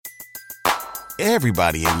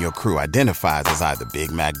Everybody in your crew identifies as either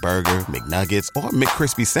Big Mac Burger, McNuggets, or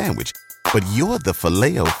McCrispy Sandwich. But you're the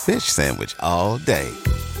Filet-O-Fish Sandwich all day.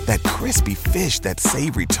 That crispy fish, that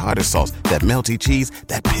savory tartar sauce, that melty cheese,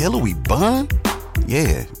 that pillowy bun.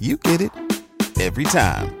 Yeah, you get it. Every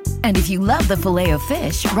time. And if you love the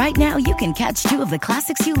Filet-O-Fish, right now you can catch two of the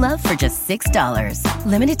classics you love for just $6.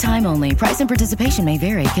 Limited time only. Price and participation may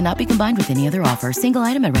vary. Cannot be combined with any other offer. Single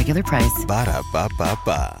item at regular price.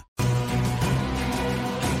 Ba-da-ba-ba-ba.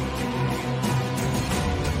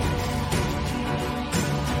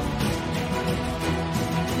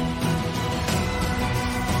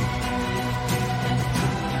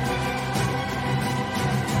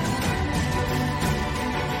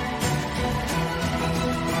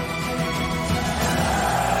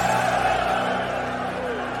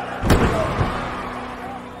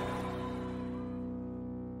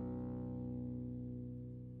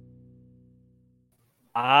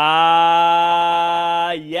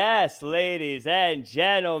 Yes, ladies and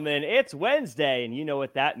gentlemen, it's Wednesday, and you know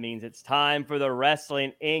what that means. It's time for the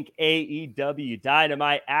Wrestling Inc. AEW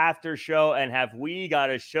Dynamite After Show, and have we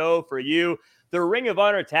got a show for you. The Ring of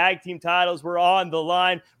Honor Tag Team titles were on the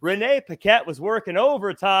line. Renee Paquette was working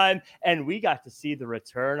overtime, and we got to see the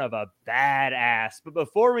return of a badass. But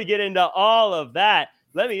before we get into all of that,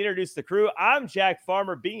 let me introduce the crew. I'm Jack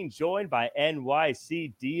Farmer, being joined by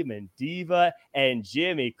NYC Demon Diva and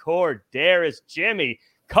Jimmy Corderas. Jimmy,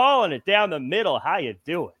 calling it down the middle. How you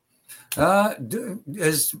doing?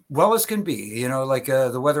 As well as can be. You know, like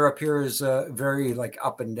the weather up here is very like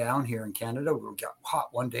up and down here in Canada. We'll get hot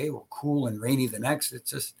one day, we'll cool and rainy the next.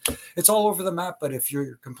 It's all over the map. But if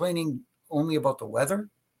you're complaining only about the weather,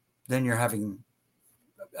 then you're having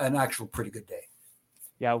an actual pretty good day.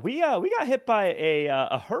 Yeah, we got hit by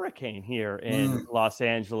a hurricane here in Los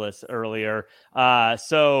Angeles earlier.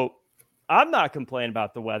 So I'm not complaining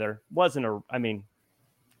about the weather.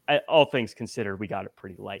 All things considered, we got it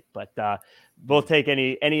pretty light, but we'll take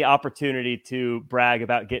any opportunity to brag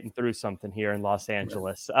about getting through something here in Los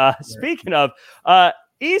Angeles. Speaking of,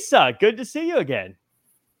 Issa, good to see you again.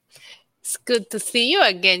 It's good to see you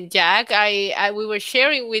again, Jack. We were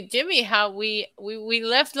sharing with Jimmy how we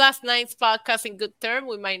left last night's podcast in good terms.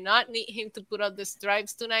 We might not need him to put out the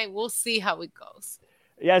stripes tonight. We'll see how it goes.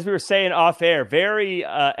 Yeah, as we were saying off air, very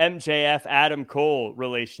MJF Adam Cole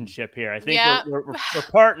relationship here. I think we're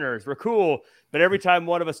partners. We're cool, but every time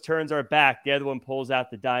one of us turns our back, the other one pulls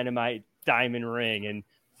out the Dynamite diamond ring and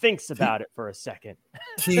thinks about it for a second.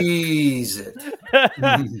 Tease it.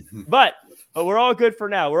 But we're all good for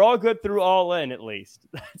now. We're all good through All In, at least.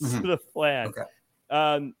 That's the plan. Okay.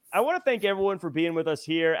 I want to thank everyone for being with us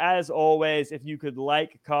here. As always, if you could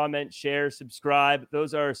like, comment, share, subscribe,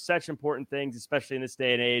 those are such important things, especially in this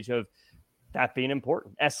day and age of that being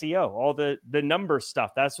important. SEO, all the number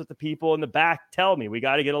stuff. That's what the people in the back tell me. We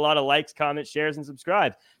got to get a lot of likes, comments, shares, and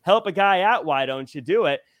subscribes. Help a guy out. Why don't you do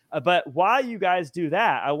it? But while you guys do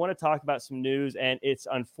that, I want to talk about some news, and it's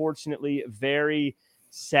unfortunately very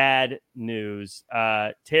sad news.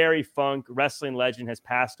 Terry Funk, wrestling legend, has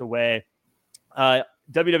passed away.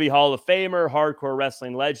 WWE Hall of Famer, hardcore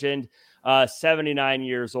wrestling legend, 79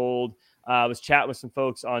 years old. I was chatting with some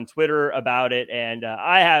folks on Twitter about it, and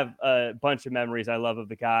I have a bunch of memories I love of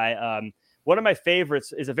the guy. One of my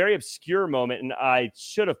favorites is a very obscure moment, and I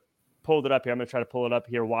should have pulled it up here. I'm going to try to pull it up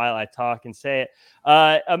here while I talk and say it.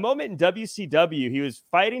 A moment in WCW, he was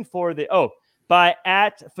fighting for by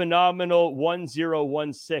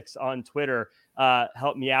 @phenomenal1016 on Twitter.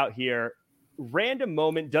 Help me out here. Random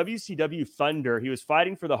moment, WCW Thunder. He was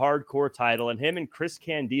fighting for the hardcore title, and him and Chris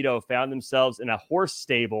Candido found themselves in a horse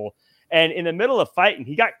stable. And in the middle of fighting,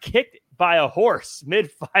 he got kicked by a horse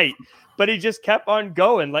mid-fight, but he just kept on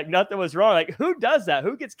going like nothing was wrong. Like, who does that?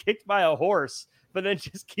 Who gets kicked by a horse, but then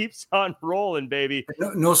just keeps on rolling, baby?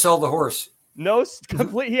 No sell the horse. No,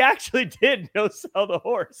 complete. He actually did no sell the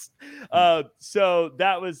horse. So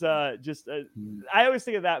that was I always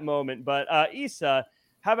think of that moment. But Issa,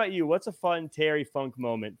 how about you? What's a fun Terry Funk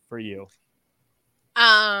moment for you?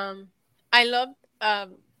 I love.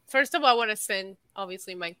 First of all, I want to send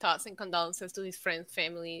obviously my thoughts and condolences to his friends,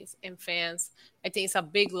 families, and fans. I think it's a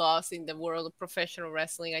big loss in the world of professional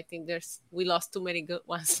wrestling. I think we lost too many good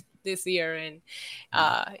ones this year, and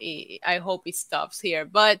I hope it stops here.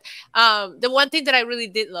 But the one thing that I really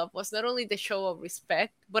did love was not only the show of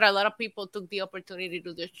respect, but a lot of people took the opportunity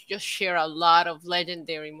to just share a lot of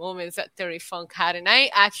legendary moments that Terry Funk had. And I'm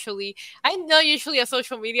not usually a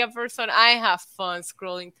social media person. I have fun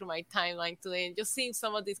scrolling through my timeline today and just seeing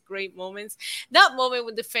some of these great moments. That moment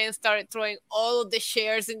when the fans started throwing all of the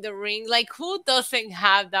chairs in the ring, like who doesn't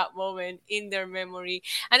have that moment in their memory?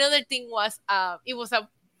 Another thing was it was a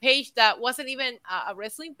page that wasn't even a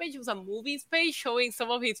wrestling page. It was a movies page showing some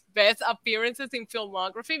of his best appearances in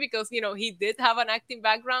filmography because, he did have an acting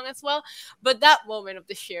background as well. But that moment of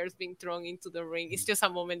the chairs being thrown into the ring is just a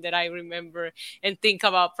moment that I remember and think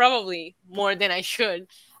about probably more than I should.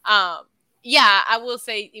 Yeah, I will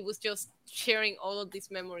say it was just sharing all of these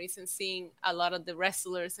memories and seeing a lot of the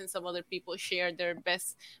wrestlers and some other people share their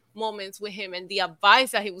best moments with him and the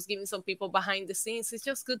advice that he was giving some people behind the scenes. It's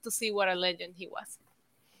just good to see what a legend he was.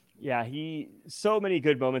 Yeah, so many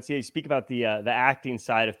good moments. Yeah, you speak about the acting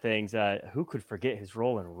side of things. Who could forget his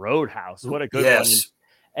role in Roadhouse? What a good one!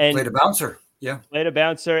 And played a bouncer. Yeah, played a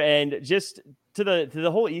bouncer, and just to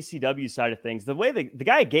the whole ECW side of things, the way the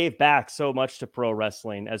guy gave back so much to pro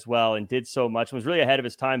wrestling as well, and did so much, and was really ahead of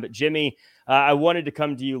his time. But Jimmy, I wanted to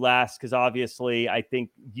come to you last because obviously I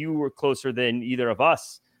think you were closer than either of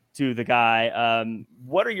us to the guy.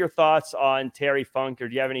 What are your thoughts on Terry Funk, or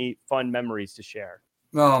do you have any fun memories to share?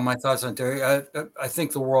 Oh, my thoughts on Terry. I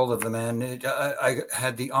think the world of the man. I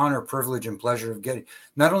had the honor, privilege, and pleasure of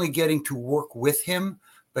not only getting to work with him,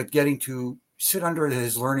 but getting to sit under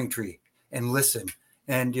his learning tree and listen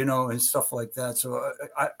and, and stuff like that. So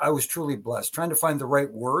I was truly blessed trying to find the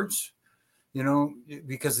right words,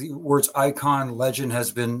 because the words icon, legend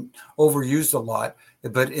has been overused a lot.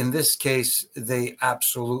 But in this case, they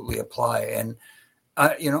absolutely apply. And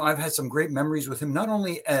I've had some great memories with him, not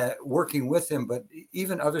only working with him, but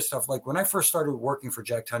even other stuff. Like when I first started working for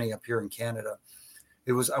Jack Tunney up here in Canada,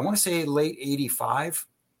 it was, I want to say late 85.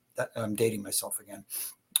 I'm dating myself again.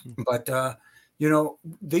 But,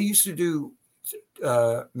 they used to do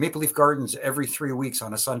Maple Leaf Gardens every 3 weeks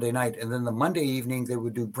on a Sunday night. And then the Monday evening, they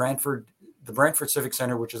would do the Brantford Civic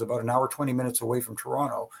Center, which is about an hour, 20 minutes away from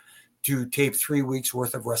Toronto, to tape 3 weeks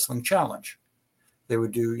worth of Wrestling Challenge. They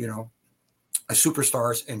would do,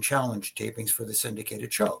 Superstars and Challenge tapings for the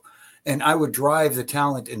syndicated show. And I would drive the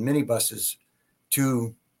talent in minibuses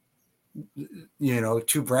to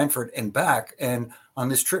Brantford and back. And on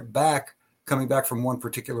this trip back, coming back from one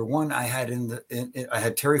particular one, I had I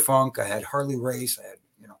had Terry Funk, I had Harley Race, I had,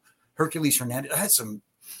 Hercules Hernandez. I had some,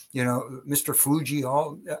 Mr. Fuji,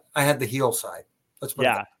 I had the heel side. Let's put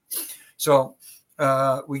it that. So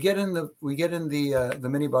we get in the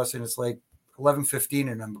minibus, and it's like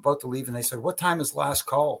 11:15, and I'm about to leave, and they said, "What time is last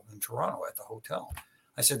call in Toronto at the hotel?"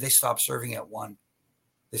 I said, "They stopped serving at 1."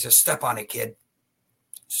 They said, "Step on it, kid."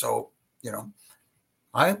 So,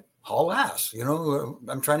 I haul ass,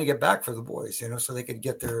 I'm trying to get back for the boys, so they could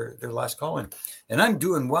get their last call in, and I'm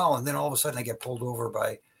doing well. And then all of a sudden I get pulled over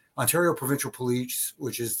by Ontario Provincial Police,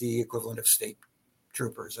 which is the equivalent of state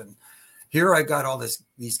troopers. And here I got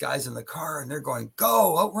these guys in the car, and they're going,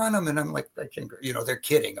 "Go, outrun them." And I'm like, I can't, they're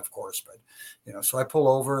kidding, of course. But, so I pull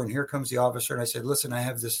over, and here comes the officer. And I said, "Listen, I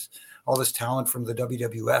have all this talent from the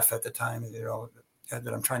WWF at the time,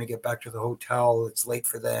 that I'm trying to get back to the hotel. It's late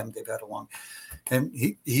for them. They've had a long," and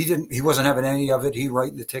he wasn't having any of it. He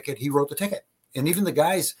wrote the ticket. And even the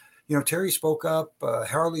guys, Terry spoke up,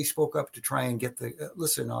 Harley spoke up to try and get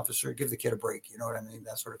listen, officer, give the kid a break. You know what I mean?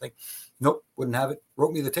 That sort of thing. Nope, wouldn't have it.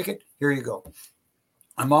 Wrote me the ticket. Here you go.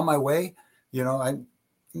 I'm on my way. I'm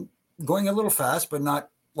going a little fast, but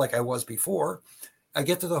not like I was before. I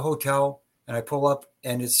get to the hotel and I pull up,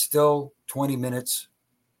 and it's still 20 minutes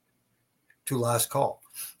to last call.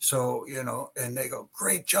 So, and they go,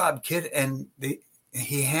 "Great job, kid." And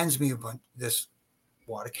he hands me this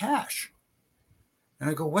wad of cash. And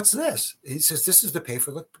I go, "What's this?" He says, "This is to pay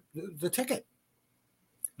for the ticket."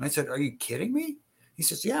 And I said, "Are you kidding me?" He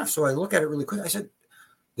says, "Yeah." So I look at it really quick. I said,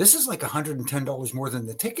 "This is like $110 more than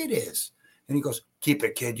the ticket is." And he goes, "Keep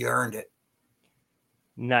it, kid. You earned it."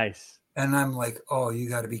 Nice. And I'm like, "Oh, you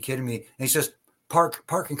got to be kidding me." And he says, Park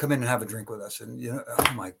and come in and have a drink with us. And,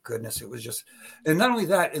 oh my goodness, it was just, and not only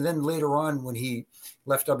that, and then later on when he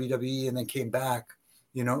left WWE and then came back,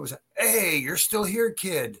 it was, "Hey, you're still here,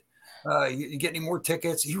 kid. You get any more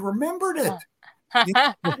tickets?" He remembered it.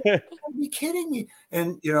 Are you kidding me?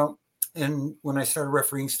 And, and when I started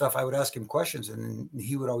refereeing stuff, I would ask him questions, and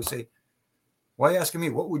he would always say, "Why are you asking me?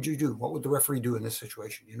 What would you do? What would the referee do in this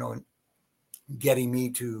situation?" And getting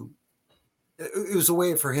me to, it was a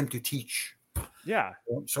way for him to teach. Yeah.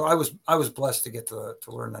 So I was blessed to get to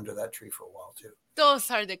learn under that tree for a while too. Those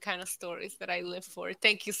are the kind of stories that I live for.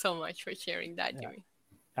 Thank you so much for sharing that, Jimmy.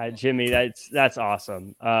 Jimmy, that's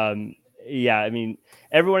awesome. Yeah, I mean,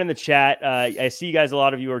 everyone in the chat, I see you guys, a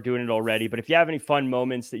lot of you are doing it already, but if you have any fun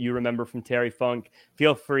moments that you remember from Terry Funk,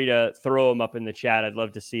 feel free to throw them up in the chat. I'd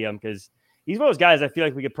love to see them, because he's one of those guys I feel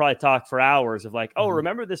like we could probably talk for hours of like,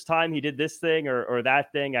 remember this time he did this thing or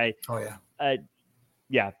that thing.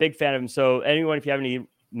 Yeah, big fan of him. So anyone, if you have any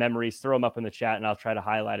memories, throw them up in the chat, and I'll try to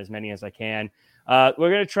highlight as many as I can. We're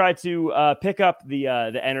going to try to pick up the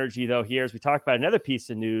energy, though, here as we talk about another piece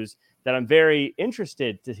of news that I'm very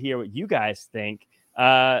interested to hear what you guys think.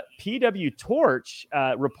 PW Torch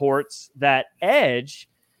reports that Edge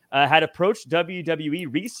had approached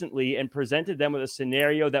WWE recently and presented them with a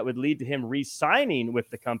scenario that would lead to him re-signing with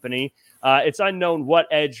the company. It's unknown what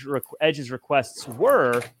Edge's requests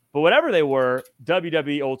were, but whatever they were,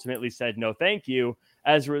 WWE ultimately said no thank you.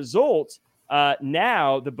 As a result,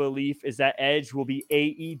 now the belief is that Edge will be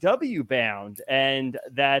AEW bound, and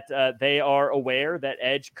that they are aware that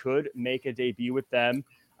Edge could make a debut with them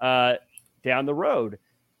down the road.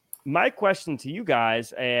 My question to you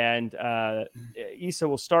guys, and Issa,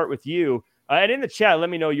 we'll start with you. And in the chat, let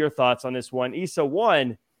me know your thoughts on this one. Issa,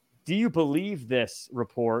 one, do you believe this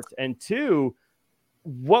report? And two,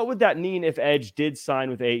 what would that mean if Edge did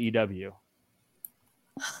sign with AEW?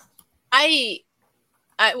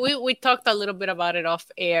 We talked a little bit about it off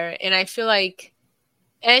air, and I feel like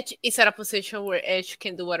Edge is at a position where Edge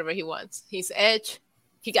can do whatever he wants. He's Edge.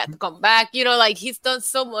 He got to come back. Like he's done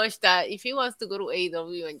so much that if he wants to go to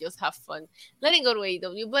AEW and just have fun, let him go to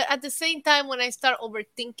AEW. But at the same time, when I start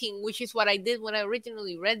overthinking, which is what I did when I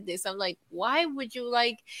originally read this, I'm like, why would you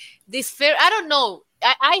like this fair? I don't know.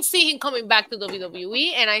 I see him coming back to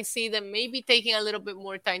WWE, and I see them maybe taking a little bit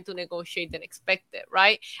more time to negotiate than expected,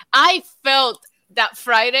 right? I felt that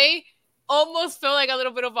Friday almost felt like a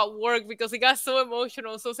little bit of a work because he got so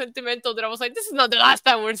emotional, so sentimental that I was like, this is not the last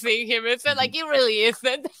time we're seeing him. It felt like it really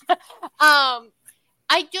isn't.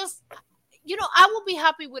 I just, I will be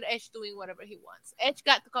happy with Edge doing whatever he wants. Edge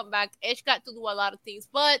got to come back. Edge got to do a lot of things,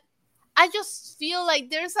 but I just feel like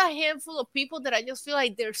there's a handful of people that I just feel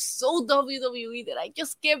like they're so WWE that I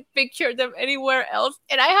just can't picture them anywhere else.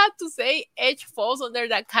 And I have to say, Edge falls under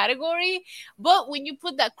that category. But when you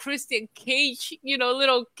put that Christian Cage,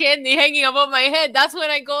 little candy hanging above my head, that's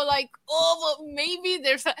when I go like, oh, well, maybe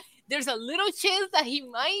there's a little chance that he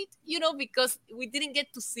might, because we didn't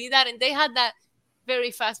get to see that. And they had that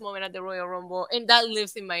very fast moment at the Royal Rumble. And that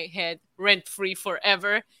lives in my head rent-free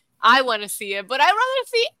forever. I want to see it. But I'd rather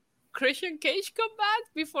see Christian Cage come back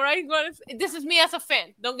before I go. This is me as a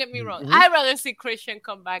fan. Don't get me wrong. I'd rather see Christian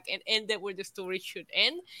come back and end it where the story should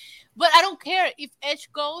end. But I don't care if Edge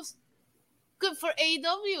goes. Good for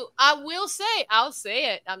AEW. I'll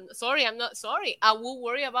say it. I'm sorry. I'm not sorry. I will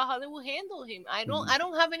worry about how they will handle him. I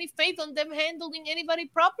don't have any faith on them handling anybody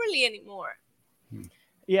properly anymore.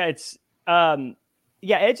 Yeah, it's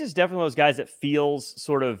Edge is definitely one of those guys that feels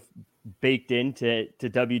sort of baked into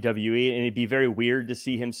WWE, and it'd be very weird to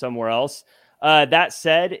see him somewhere else. That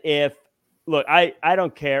said, I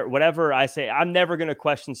don't care whatever I say, I'm never going to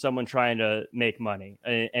question someone trying to make money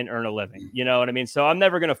and earn a living. You know what I mean? So I'm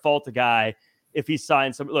never going to fault a guy if he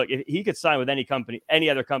signs if he could sign with any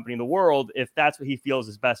other company in the world, if that's what he feels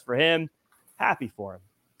is best for him, happy for him.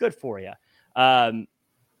 Good for you.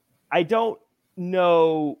 I don't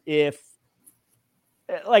know if,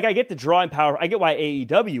 I get the drawing power. I get why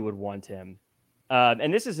AEW would want him.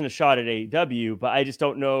 And this isn't a shot at AEW, but I just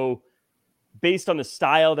don't know, based on the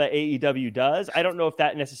style that AEW does, I don't know if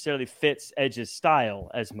that necessarily fits Edge's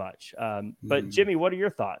style as much. But Jimmy, what are your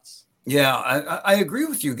thoughts? Yeah, I agree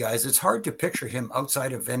with you guys. It's hard to picture him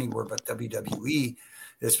outside of anywhere but WWE,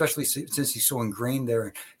 especially since he's so ingrained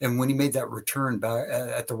there. And when he made that return back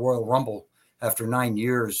at the Royal Rumble after 9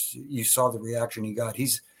 years, you saw the reaction he got.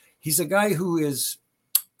 He's a guy who is,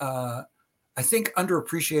 I think,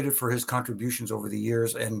 underappreciated for his contributions over the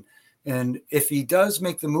years. And if he does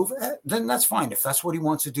make the move, then that's fine. If that's what he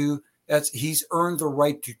wants to do, he's earned the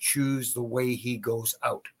right to choose the way he goes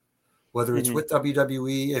out, whether it's with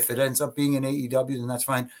WWE. If it ends up being in AEW, then that's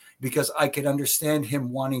fine, because I could understand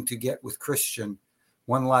him wanting to get with Christian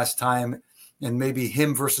one last time, and maybe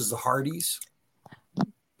him versus the Hardys.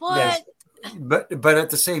 But yes. But at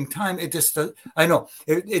the same time, it just, I know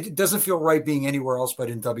it doesn't feel right being anywhere else but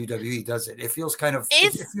in WWE, does it? It feels kind of,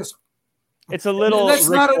 it's a little, that's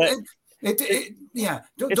not it's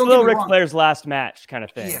a little Ric Flair's last match kind of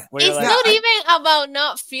thing. Yeah. It's not even about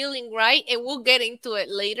not feeling right, and we'll get into it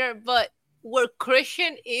later, but where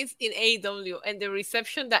Christian is in AEW and the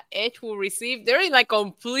reception that Edge will receive, they're in like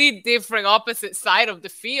complete different opposite side of the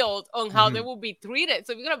field on how they will be treated.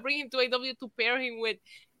 So if you're going to bring him to AEW to pair him with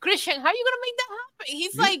Christian, how are you going to make that happen?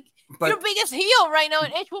 He's your biggest heel right now,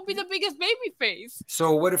 and Edge will be the biggest baby face.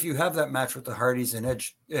 So what if you have that match with the Hardys and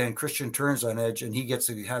Edge, and Christian turns on Edge, and he gets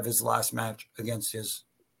to have his last match against his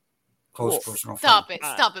close personal friend?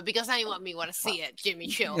 Stop it, because now you want to see it, Jimmy.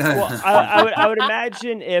 Chill. Well, I would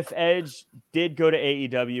imagine if Edge did go to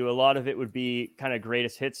AEW, a lot of it would be kind of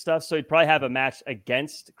greatest hit stuff. So he'd probably have a match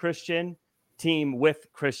against Christian team with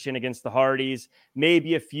Christian against the Hardys,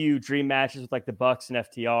 maybe a few dream matches with like the Bucks and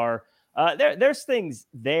FTR. There's things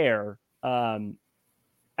there.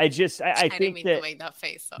 I think didn't mean that to make that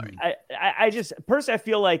face. Sorry. I just personally, I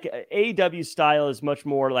feel like AEW style is much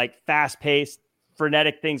more like fast paced,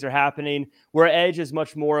 frenetic things are happening, where Edge is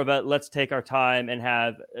much more of a let's take our time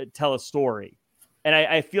and tell a story. And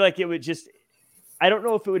I feel like it would just, I don't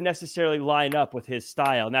know if it would necessarily line up with his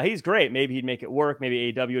style. Now he's great. Maybe he'd make it work.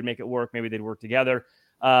 Maybe AEW would make it work. Maybe they'd work together.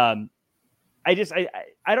 I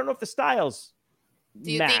don't know if the styles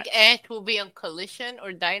Do you match. think Edge will be on Collision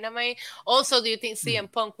or Dynamite? Also, do you think CM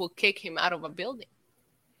Punk will kick him out of a building?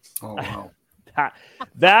 Oh, wow.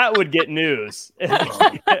 That would get news.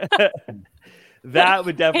 That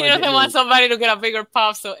would definitely. He doesn't want somebody to get a bigger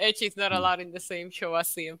pop, so Edge is not allowed in the same show as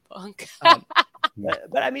CM Punk. But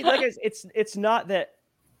I mean, like it's not that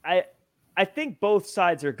I think both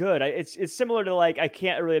sides are good. It's similar to like I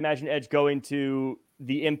can't really imagine Edge going to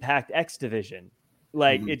the Impact X division.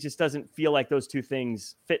 Like it just doesn't feel like those two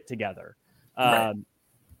things fit together. Right.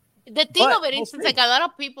 The thing of it is, it's like a lot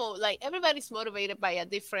of people, like everybody's motivated by a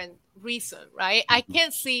different reason, right? I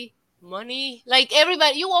can't see money. Like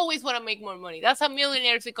everybody, you always want to make more money. That's how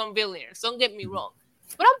millionaires become billionaires. Don't get me wrong.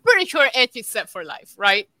 But I'm pretty sure Edge is set for life,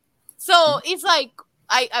 right? So it's like,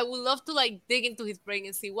 I would love to like dig into his brain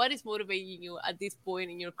and see what is motivating you at this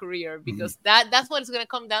point in your career, because that's what it's going to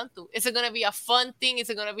come down to. Is it going to be a fun thing?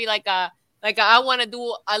 Is it going to be like I want to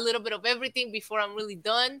do a little bit of everything before I'm really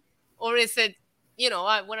done? Or is it,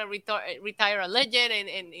 I want to retire a legend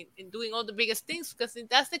and doing all the biggest things? Because if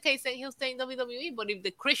that's the case, then he'll stay in WWE. But if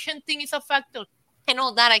the Christian thing is a factor and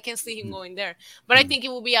all that, I can see him going there. But I think it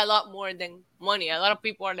will be a lot more than money. A lot of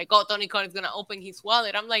people are like, oh, Tony Khan is going to open his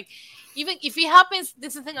wallet. I'm like, even if it happens,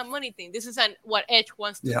 this isn't a money thing. This is what Edge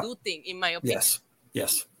wants to do thing, in my opinion.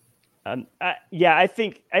 Yes. I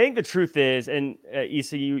think the truth is, and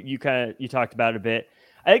Issa, you talked about it a bit.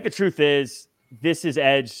 I think the truth is this is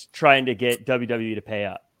Edge trying to get WWE to pay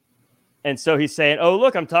up. And so he's saying, oh,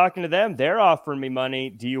 look, I'm talking to them. They're offering me money.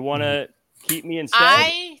 Do you want to keep me instead?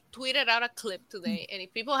 I tweeted out a clip today, and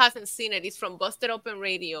if people hasn't seen it, it's from Busted Open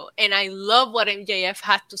Radio. And I love what MJF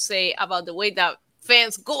had to say about the way that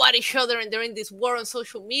fans go at each other and they're in this war on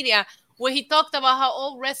social media, where he talked about how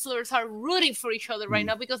all wrestlers are rooting for each other right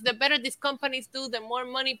now, because the better these companies do, the more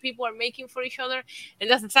money people are making for each other. And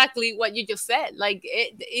that's exactly what you just said. Like,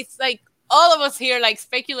 it's like all of us here, like,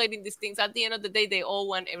 speculating these things. At the end of the day, they all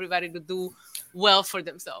want everybody to do well for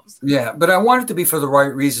themselves. Yeah, but I want it to be for the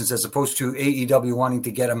right reasons, as opposed to AEW wanting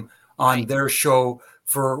to get him on their show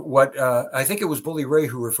for what I think it was Bully Ray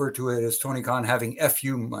who referred to it as Tony Khan having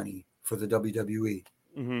FU money for the WWE.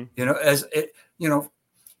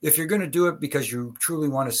 If you're going to do it because you truly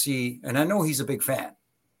want to see, and I know he's a big fan,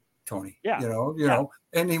 Tony,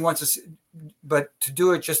 and he wants to see, but to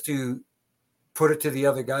do it just to put it to the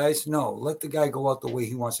other guys, no, let the guy go out the way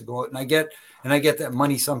he wants to go out. And I get that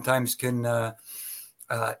money sometimes can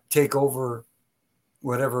take over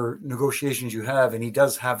whatever negotiations you have. And he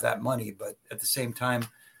does have that money, but at the same time,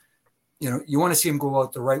 you want to see him go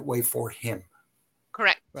out the right way for him.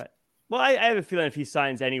 Correct. Right. Well, I have a feeling if he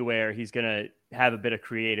signs anywhere, he's going to have a bit of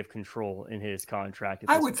creative control in his contract.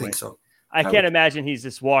 I would think so. I can't imagine he's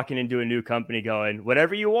just walking into a new company going,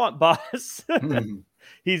 whatever you want, boss. I think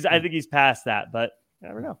he's past that, but I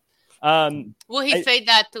never know. Will he say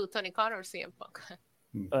that to Tony Khan or CM Punk?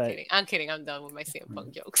 I'm kidding. I'm done with my CM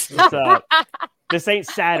Punk jokes. This ain't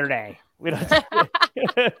Saturday. We don't. Take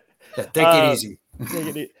it easy.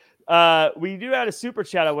 We do have a super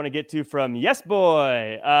chat I want to get to from Yes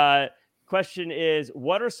Boy. Question is,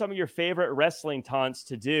 what are some of your favorite wrestling taunts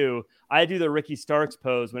to do? I do the Ricky Starks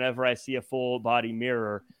pose whenever I see a full body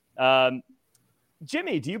mirror.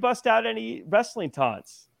 Jimmy, do you bust out any wrestling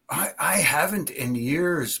taunts? I haven't in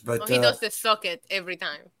years, but he does the suck it every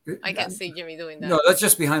time. I can see Jimmy doing that. No, that's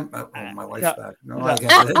just behind my wife's back. I'm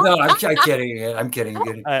kidding. I'm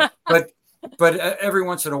kidding. But every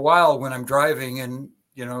once in a while, when I'm driving and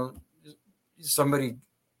somebody,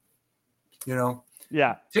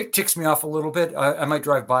 ticks me off a little bit, I might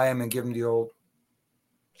drive by him and give him the old.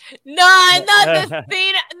 No, not the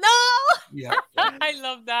scene. No. Yeah. I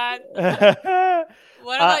love that.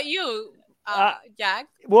 What about you, Jack?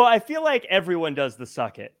 Well, I feel like everyone does the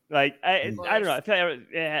suck it. Like I don't know. I feel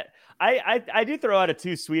like, I do throw out a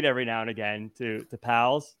too sweet every now and again to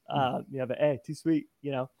pals. But hey, too sweet,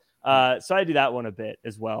 So I do that one a bit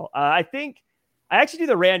as well. I think I actually do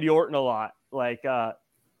the Randy Orton a lot. Like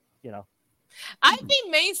I've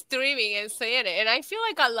been mainstreaming and saying it, and I feel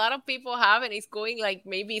like a lot of people have, and it's going like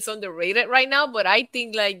maybe it's underrated right now. But I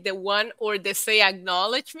think like the one or the say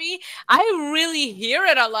acknowledge me, I really hear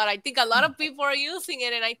it a lot. I think a lot of people are using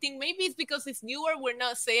it, and I think maybe it's because it's newer. We're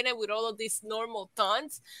not saying it with all of these normal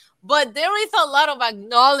tones. But there is a lot of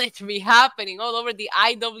acknowledge me happening all over the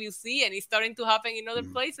IWC, and it's starting to happen in other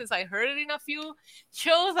places. I heard it in a few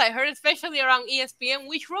shows. I heard especially around ESPN,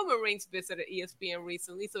 which Roman Reigns visited ESPN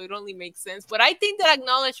recently, so it only makes sense. But I think that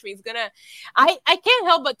acknowledge me is gonna. I can't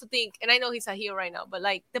help but to think, and I know he's a heel right now, but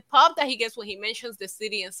like the pop that he gets when he mentions the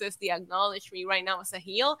city and says the acknowledge me right now as a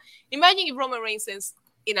heel. Imagine if Roman Reigns says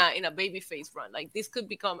in a babyface run, like this could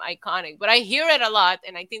become iconic. But I hear it a lot,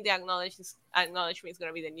 and I think the acknowledge me is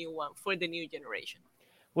gonna be the new one for the new generation.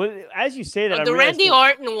 Well, as you say that, the Randy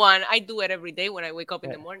Orton one, I do it every day when I wake up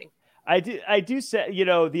in the morning. I do say,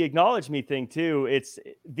 the acknowledge me thing too. It's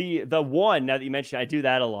the one, now that you mentioned, I do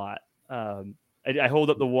that a lot. I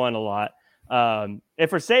hold up the one a lot.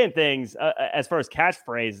 If we're saying things as far as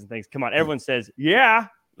catchphrases and things, come on, everyone says, yeah.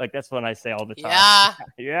 Like that's what I say all the time. Yeah.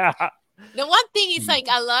 Yeah. The one thing is like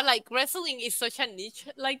a lot, like wrestling is such a niche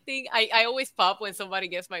like thing. I always pop when somebody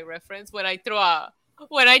gets my reference. When I throw a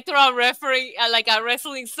referee like a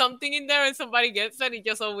wrestling something in there and somebody gets it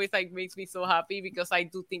just always like makes me so happy because I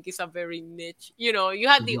do think it's a very niche. You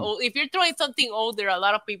have the old, if you're throwing something older, a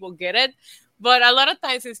lot of people get it. But a lot of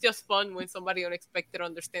times it's just fun when somebody unexpected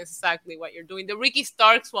understands exactly what you're doing. The Ricky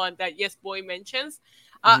Starks one that Yes Boy mentions,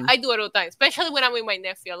 I do it all the time, especially when I'm with my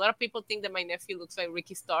nephew. A lot of people think that my nephew looks like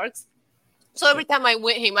Ricky Starks. So every time I'm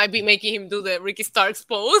with him, I'd be making him do the Ricky Starks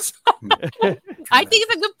pose. I think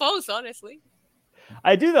it's a good pose, honestly.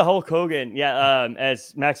 I do the Hulk Hogan,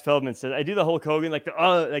 as Max Feldman says. I do the Hulk Hogan, like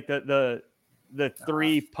the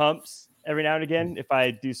three pumps every now and again if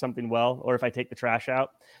I do something well or if I take the trash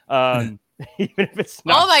out. Even if it's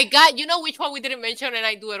not. Oh my God! You know which one we didn't mention, and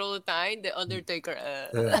I do it all the time. The Undertaker.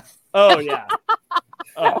 Oh yeah.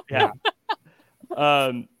 Oh yeah.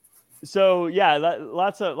 So yeah,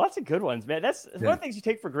 lots of good ones, man. That's one of the things you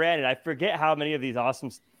take for granted. I forget how many of these awesome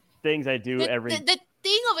things I do every. The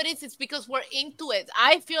thing of it is, it's because we're into it.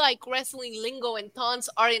 I feel like wrestling lingo and tons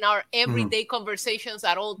are in our everyday conversations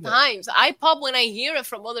at all times. I pop when I hear it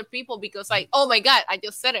from other people because like, oh my God, I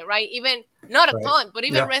just said it right. Even not a ton, but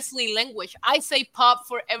even wrestling language, I say pop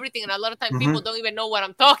for everything, and a lot of times people don't even know what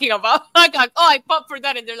I'm talking about. Like, oh, I pop for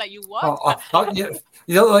that, and they're like, you what?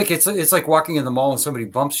 Like it's like walking in the mall and somebody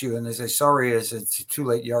bumps you, and they say, "Sorry, it's too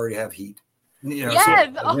late. You already have heat." Yes. I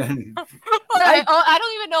don't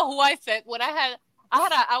even know who I said when I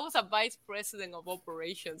was a vice president of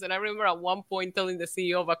operations, and I remember at one point telling the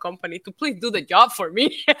CEO of a company to please do the job for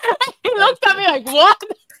me. He looked at me like, what?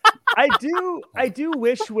 I do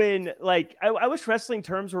wish when like I wish wrestling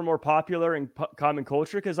terms were more popular in common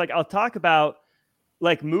culture, because like I'll talk about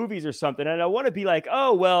like movies or something, and I want to be like,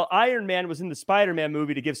 oh well, Iron Man was in the Spider-Man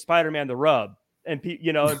movie to give Spider-Man the rub, and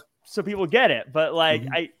so people get it. But like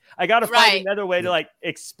I got to find another way to like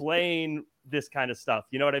explain this kind of stuff.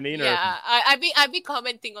 You know what I mean? Yeah, I'd be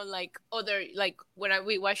commenting on like other, like when I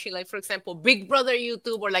be watching, like for example, Big Brother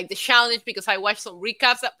YouTube or like the challenge, because I watch some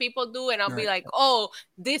recaps that people do, and I'll be like, oh,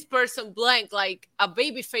 this person blank, like a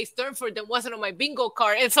baby face turn for them wasn't on my bingo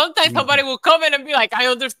card, and sometimes somebody will comment and be like, I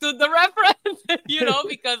understood the reference,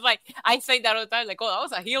 because like I say that all the time, like, oh, that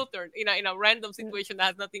was a heel turn in a random situation that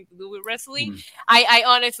has nothing to do with wrestling. I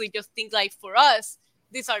honestly just think like for us,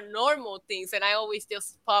 these are normal things, and I always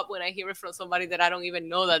just pop when I hear it from somebody that I don't even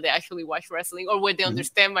know that they actually watch wrestling or when they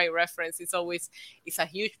understand my reference. It's a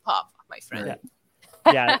huge pop, my friend.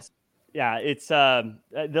 Yeah. It's the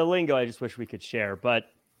lingo I just wish we could share, but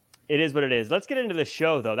it is what it is. Let's get into the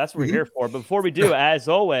show though. That's what we're here for. But before we do, as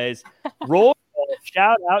always, roll.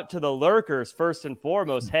 Shout out to the lurkers first and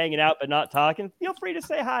foremost, hanging out but not talking. Feel free to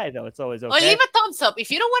say hi though; it's always okay. Or leave a thumbs up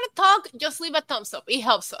if you don't want to talk. Just leave a thumbs up; it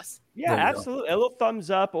helps us. Yeah, absolutely. A little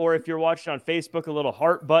thumbs up, or if you're watching on Facebook, a little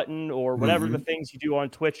heart button, or whatever the things you do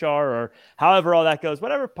on Twitch are, or however all that goes.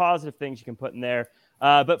 Whatever positive things you can put in there.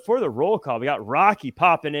 But for the roll call, we got Rocky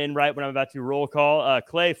popping in right when I'm about to roll call.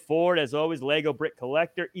 Clay Ford, as always, Lego Brick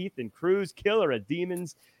Collector, Ethan Cruz, Killer of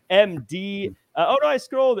Demons, MD. I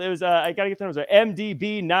scrolled. It was I gotta get the numbers.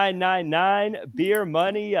 MDB 999, Beer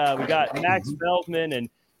Money. We got Max Feldman and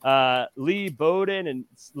Leo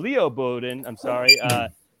Bowden. I'm sorry.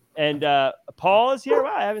 And Paul is here.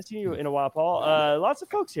 Wow, I haven't seen you in a while, Paul. Lots of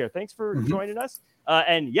folks here. Thanks for joining us.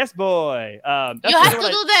 And Yes Boy. You have to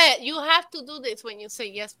do that. You have to do this when you say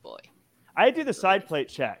Yes Boy. I do the side plate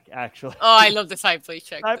check, actually. Oh, I love the side plate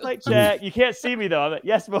check. Side plate check. You can't see me, though. I'm like,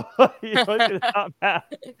 Yes Boy.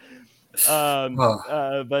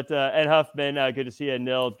 Ed Huffman, good to see you.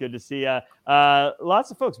 Nil, good to see you.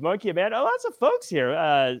 Lots of folks. Monkey Amanda, lots of folks here.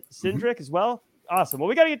 Cindric as well. Awesome. Well,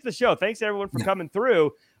 we got to get to the show. Thanks everyone for coming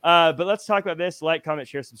through. But let's talk about this. Like, comment,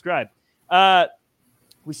 share, subscribe.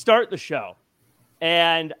 We start the show,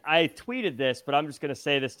 and I tweeted this, but I'm just going to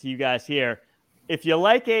say this to you guys here. If you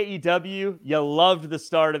like AEW, you loved the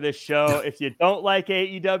start of this show. If you don't like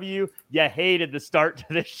AEW, you hated the start to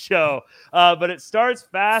this show. But it starts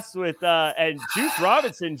fast with, and Juice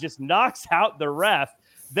Robinson just knocks out the ref.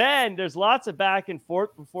 Then there's lots of back and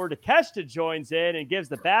forth before Takeshita joins in and gives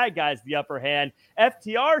the bad guys the upper hand.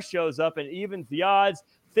 FTR shows up and evens the odds.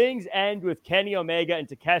 Things end with Kenny Omega and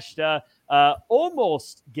Takeshita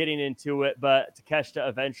almost getting into it, but Takeshita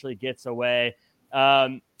eventually gets away.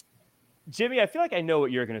 Jimmy, I feel like I know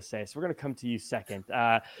what you're going to say, so we're going to come to you second.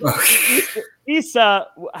 Issa,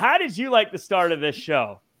 how did you like the start of this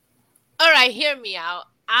show? All right, hear me out.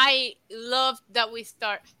 I love that we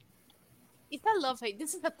start. It's not love-hate.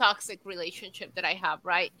 This is a toxic relationship that I have,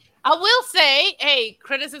 right? I will say, hey,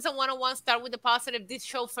 criticism 101, start with the positive. This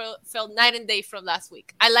show felt night and day from last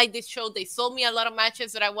week. I like this show. They sold me a lot of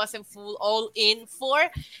matches that I wasn't all in for.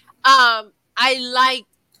 I liked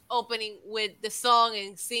opening with the song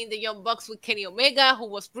and seeing the Young Bucks with Kenny Omega, who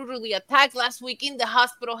was brutally attacked last week in the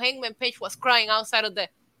hospital. Hangman Page was crying outside of the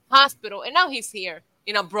hospital, and now he's here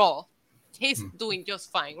in a brawl. He's doing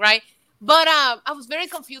just fine, right? But I was very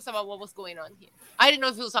confused about what was going on here. I didn't know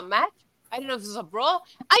if it was a match. I didn't know if it was a brawl.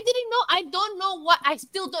 I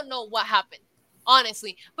still don't know what happened,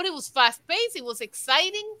 honestly. But it was fast-paced. It was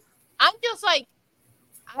exciting. I'm just like,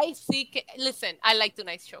 listen, I like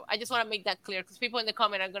tonight's show. I just want to make that clear because people in the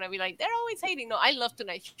comment are going to be like, they're always hating. No, I love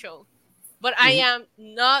tonight's show. But I am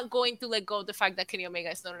not going to let go of the fact that Kenny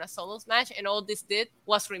Omega is not in a solos match. And all this did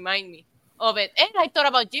was remind me of it. And I thought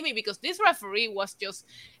about Jimmy because this referee was just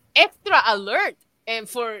extra alert. And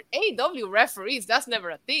for AEW referees, that's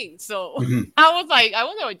never a thing. So I was like, I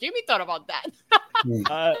wonder what Jimmy thought about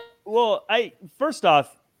that. Well, first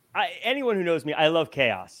off, anyone who knows me, I love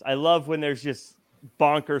chaos. I love when there's just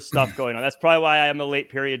bonkers stuff going on. That's probably why I am a late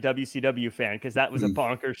period WCW fan, because that was a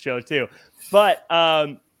bonkers show too. But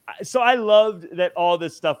so I loved that all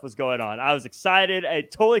this stuff was going on. I was excited.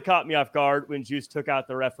 It totally caught me off guard when Juice took out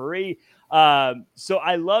the referee. So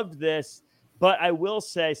I loved this. But I will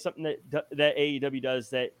say something that AEW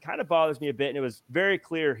does that kind of bothers me a bit, and it was very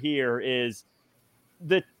clear here, is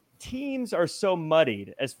the teams are so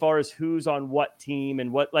muddied as far as who's on what team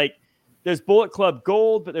and what, like, there's Bullet Club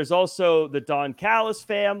Gold, but there's also the Don Callis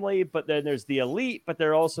family, but then there's the Elite, but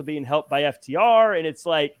they're also being helped by FTR, and it's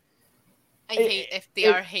like, I hate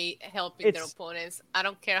FTR helping their opponents. I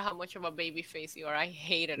don't care how much of a baby face you are. I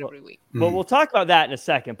hate it every week. Well, we'll talk about that in a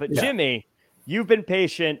second. But Jimmy, you've been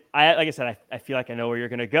patient. Like I said, I feel like I know where you're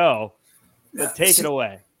going to go. But take it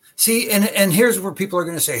away. See, and here's where people are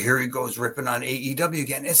going to say, here he goes ripping on AEW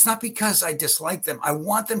again. It's not because I dislike them. I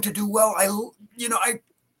want them to do well.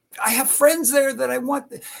 I have friends there that I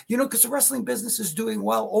want, because the wrestling business is doing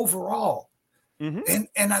well overall. And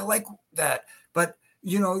I like that. But,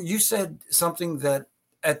 you said something that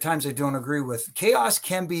at times I don't agree with. Chaos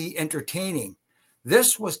can be entertaining.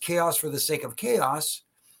 This was chaos for the sake of chaos.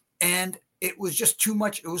 And it was just too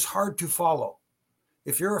much. It was hard to follow.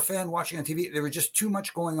 If you're a fan watching on TV, there was just too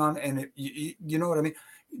much going on. And you know what I mean?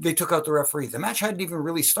 They took out the referee. The match hadn't even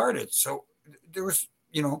really started. So there was,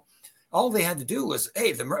 all they had to do was,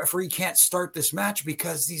 hey, the referee can't start this match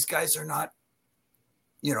because these guys are not,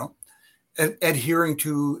 adhering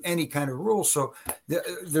to any kind of rule. So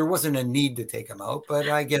there wasn't a need to take him out. But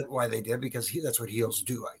I get why they did, because that's what heels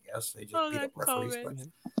do, I guess. They just beat up referees.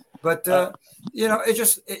 But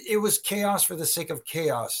it was chaos for the sake of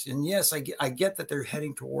chaos. And yes, I get that they're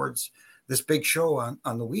heading towards this big show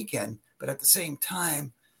on the weekend, but at the same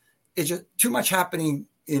time, it's just too much happening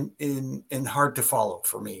in hard to follow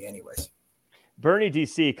for me anyways. Bernie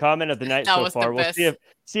DC, comment of the night so far. We'll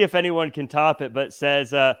see if anyone can top it, but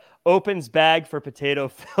says opens bag for potato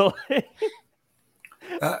filling.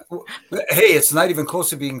 Hey, it's not even close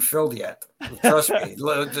to being filled yet. Trust me.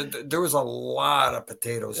 There was a lot of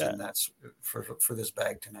potatoes in that for this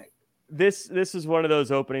bag tonight. This is one of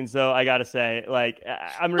those openings, though. I gotta say, like,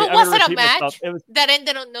 was it a match that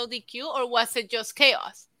ended on no DQ, or was it just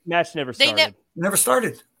chaos? Match never started. Never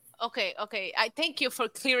started. Okay. I thank you for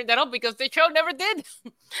clearing that up, because the show never did.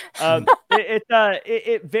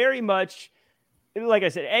 It very much, like I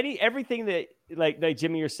said, everything that like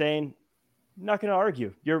Jimmy, you're saying. I'm not going to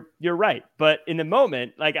argue. You're right. But in the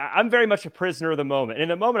moment, like, I'm very much a prisoner of the moment. In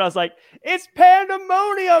the moment, I was like, it's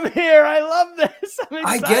pandemonium here. I love this.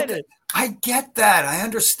 I'm excited. I get that. I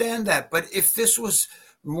understand that. But if this was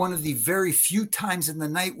one of the very few times in the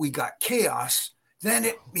night we got chaos, then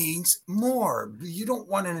it means more. You don't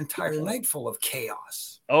want an entire night full of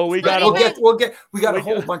chaos. Oh, we got a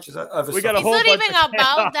whole bunch of other stuff. It's not even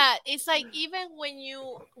about that. It's like even when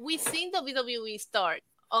we seen WWE start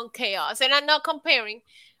on chaos, and I'm not comparing,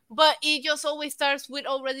 but it just always starts with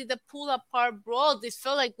already the pull apart brawl. This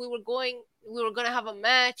felt like we were gonna have a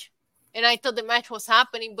match, and I thought the match was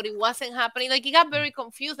happening, but it wasn't happening. Like, it got very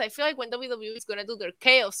confused. I feel like when WWE is gonna do their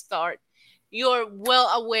chaos start, you're well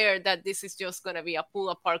aware that this is just gonna be a pull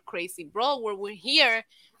apart crazy brawl. Where we're here,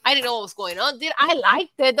 I didn't know what was going on. I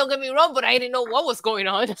liked it, don't get me wrong, but I didn't know what was going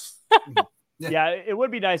on. Yeah, it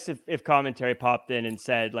would be nice if commentary popped in and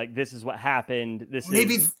said, like, this is what happened.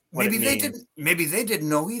 Maybe they didn't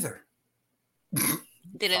know either.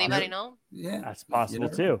 Did anybody know? Yeah, that's possible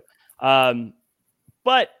too.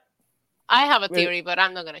 But I have a theory, but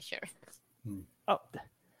I'm not gonna share. Oh,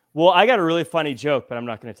 well, I got a really funny joke, but I'm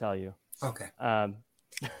not gonna tell you. Okay. How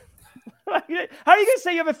are you going to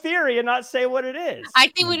say you have a theory and not say what it is? I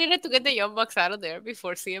think we needed to get the Young Bucks out of there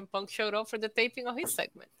before CM Punk showed up for the taping of his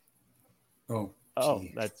segment. Oh,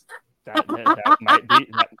 that might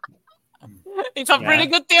be. It's a pretty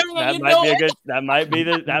good theory. That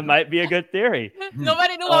might be a good theory.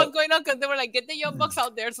 Nobody knew what was going on because they were like, get the Young Bucks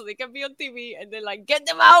out there so they can be on TV, and then like get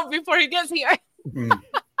them out before he gets here.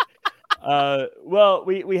 Well,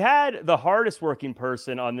 we had the hardest working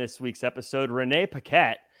person on this week's episode, Renee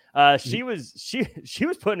Paquette. She was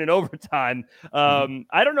putting in overtime.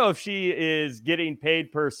 I don't know if she is getting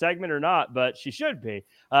paid per segment or not, but she should be.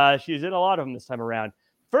 She's in a lot of them this time around.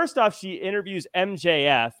 First off, she interviews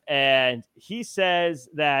MJF, and he says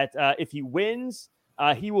that if he wins,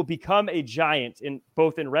 he will become a giant in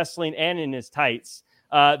both in wrestling and in his tights.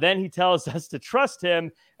 Then he tells us to trust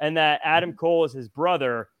him and that Adam Cole is his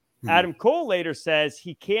brother. Adam Cole later says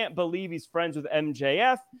he can't believe he's friends with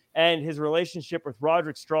MJF and his relationship with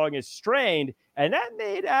Roderick Strong is strained. And that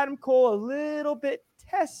made Adam Cole a little bit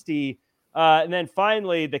testy. And then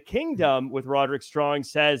finally, the Kingdom with Roderick Strong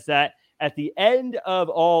says that at the end of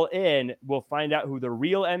All In, we'll find out who the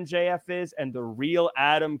real MJF is and the real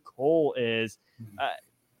Adam Cole is.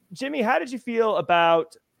 Jimmy, how did you feel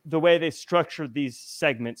about the way they structured these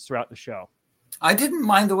segments throughout the show? I didn't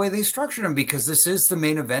mind the way they structured them because this is the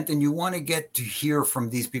main event and you want to get to hear from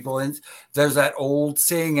these people. And there's that old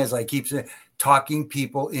saying, as I keep saying, talking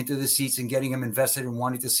people into the seats and getting them invested and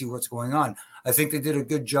wanting to see what's going on. I think they did a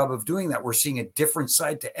good job of doing that. We're seeing a different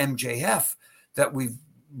side to MJF that we've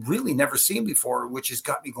really never seen before, which has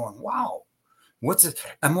got me going, wow, what's it?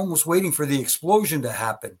 I'm almost waiting for the explosion to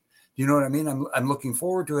happen. You know what I mean? I'm looking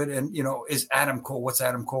forward to it. And, you know, is Adam Cole, what's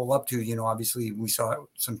Adam Cole up to? You know, obviously we saw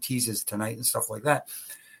some teases tonight and stuff like that.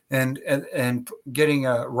 And getting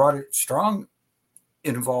Roderick Strong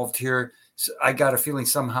involved here, I got a feeling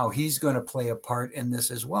somehow he's going to play a part in this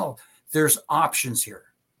as well. There's options here.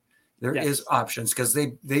 There is options because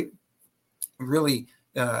they really,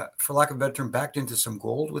 for lack of a better term, backed into some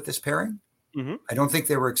gold with this pairing. Mm-hmm. I don't think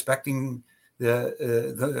they were expecting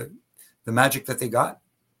the magic that they got.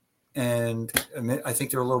 And I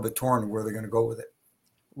think they're a little bit torn where they're going to go with it.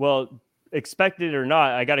 Well, expected or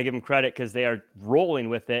not, I got to give them credit because they are rolling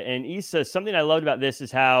with it. And Issa, something I loved about this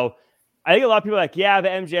is how I think a lot of people are like, yeah, the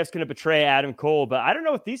MJF's going to betray Adam Cole. But I don't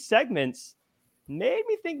know if these segments made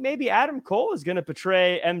me think maybe Adam Cole is going to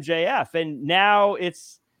betray MJF. And now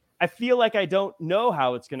I feel like I don't know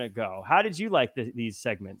how it's going to go. How did you like these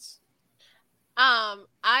segments?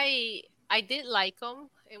 I did like them.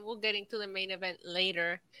 And we'll get into the main event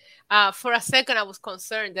later. For a second, I was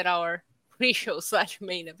concerned that our pre-show /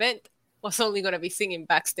 main event was only going to be singing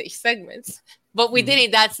backstage segments. But we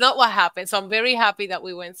didn't. That's not what happened. So I'm very happy that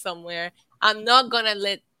we went somewhere. I'm not going to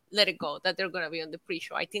let it go that they're going to be on the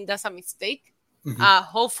pre-show. I think that's a mistake. Mm-hmm.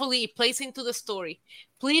 Hopefully it plays into the story.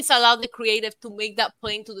 Please allow the creative to make that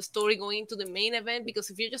play into the story going into the main event. Because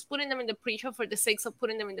if you're just putting them in the pre-show for the sake of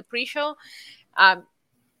putting them in the pre-show,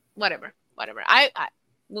 whatever.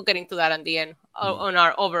 We'll get into that at the end on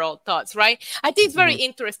our overall thoughts, right? I think it's very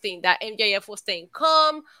interesting that MJF was staying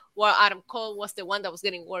calm while Adam Cole was the one that was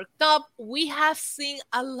getting worked up. We have seen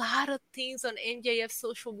a lot of things on MJF's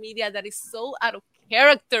social media that is so out of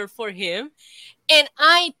character for him. And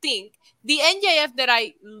I think the MJF that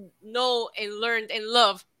I know and learned and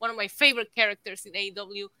love, one of my favorite characters in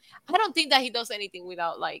AEW, I don't think that he does anything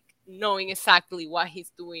without like knowing exactly what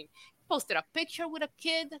he's doing. Posted a picture with a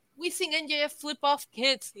kid. We've seen MJF flip off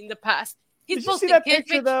kids in the past. Did you see that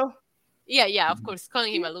picture though? Yeah, of course,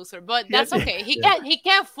 calling him a loser, but that's okay. He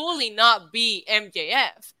can't fully not be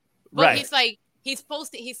MJF. But he's like He's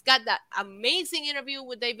got that amazing interview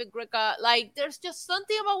with David Gricka. Like, there's just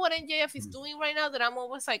something about what MJF is doing right now that I'm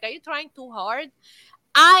always like, are you trying too hard?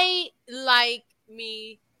 I like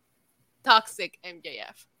me toxic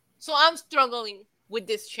MJF. So I'm struggling with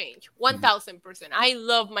this change. 1000%. I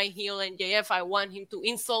love my heel MJF. I want him to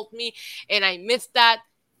insult me, and I miss that.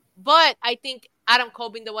 But I think Adam Cole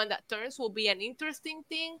being the one that turns will be an interesting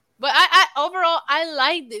thing. But I overall, I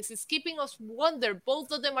like this. It's keeping us wonder.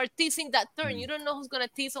 Both of them are teasing that turn. You don't know who's going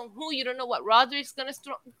to tease on who. You don't know what Roderick's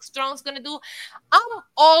Strong's going to do. I'm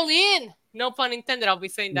all in. No pun intended. I'll be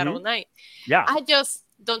saying that all night. Yeah. I just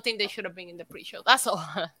don't think they should have been in the pre-show. That's all.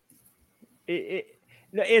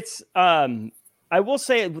 I will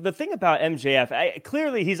say the thing about MJF,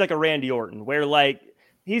 clearly he's like a Randy Orton, where like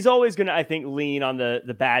he's always going to, I think, lean on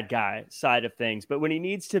the bad guy side of things. But when he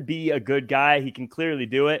needs to be a good guy, he can clearly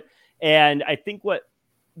do it. And I think what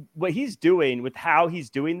he's doing with how he's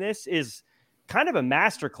doing this is kind of a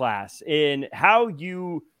masterclass in how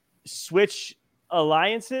you switch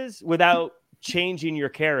alliances without changing your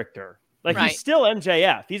character. Like He's still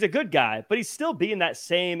MJF. He's a good guy, but he's still being that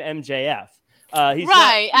same MJF.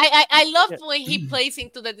 I love the way he plays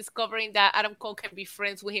into the discovering that Adam Cole can be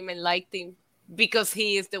friends with him and like him because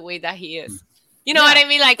he is the way that he is. You know what I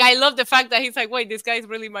mean? Like, I love the fact that he's like, wait, this guy's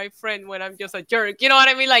really my friend when I'm just a jerk. You know what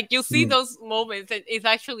I mean? Like, you see those moments, and it's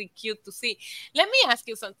actually cute to see. Let me ask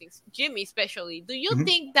you something, Jimmy, especially. Do you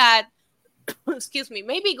think that, excuse me,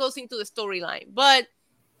 maybe it goes into the storyline, but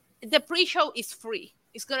the pre-show is free?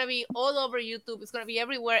 It's going to be all over YouTube. It's going to be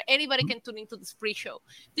everywhere. Anybody can tune into this pre-show.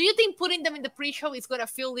 Do you think putting them in the pre-show is going to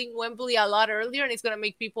fill in Wembley a lot earlier and it's going to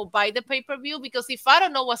make people buy the pay-per-view? Because if I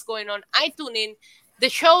don't know what's going on, I tune in. The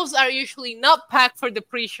shows are usually not packed for the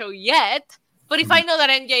pre-show yet. But if I know that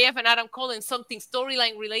MJF and Adam Cole and something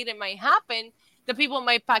storyline related might happen, the people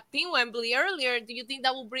might pack in Wembley earlier. Do you think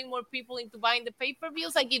that will bring more people into buying the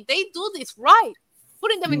pay-per-views? Like, if they do this right,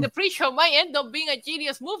 putting them in the pre-show might end up being a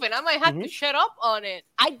genius move, and I might have to shut up on it.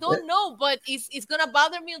 I don't know, but it's going to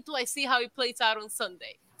bother me until I see how it plays out on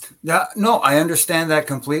Sunday. Yeah, no, I understand that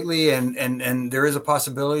completely, and there is a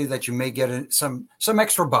possibility that you may get some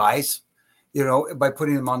extra buys, you know, by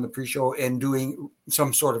putting them on the pre-show and doing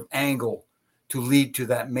some sort of angle to lead to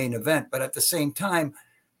that main event. But at the same time,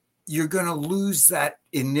 you're going to lose that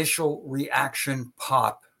initial reaction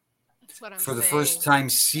pop for the first time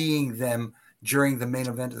seeing them during the main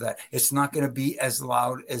event of that. It's not going to be as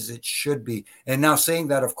loud as it should be. And now saying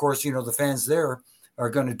that, of course, you know, the fans there are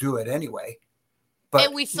going to do it anyway. But,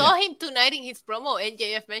 and we saw him tonight in his promo,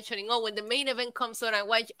 NJF mentioning, when the main event comes on, I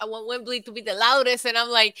want Wembley to be the loudest. And I'm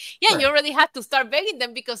like, you already had to start begging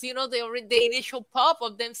them because, you know, the initial pop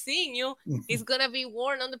of them seeing you is going to be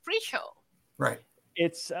worn on the pre-show. Right.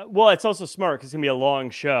 It's it's also smart because it's going to be a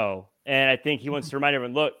long show. And I think he wants to remind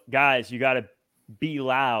everyone, look, guys, you got to be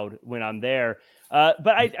loud when I'm there. But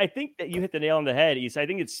I think that you hit the nail on the head, Issa. I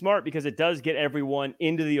think it's smart because it does get everyone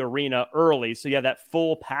into the arena early. So you have that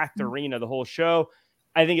full packed arena the whole show.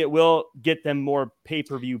 I think it will get them more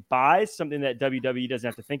pay-per-view buys, something that WWE doesn't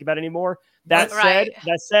have to think about anymore. That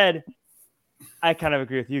said, I kind of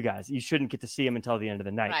agree with you guys. You shouldn't get to see him until the end of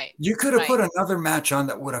the night. Right. You could have put another match on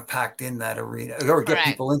that would have packed in that arena or get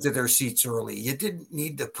people into their seats early. You didn't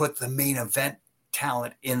need to put the main event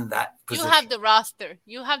talent in that position. You have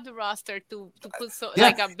the roster to put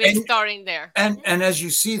like a big star in there. And as you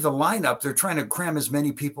see the lineup, they're trying to cram as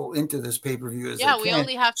many people into this pay-per-view as they can. We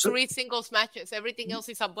only have 3 singles matches. Everything else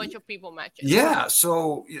is a bunch of people matches. Yeah,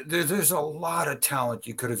 so there's a lot of talent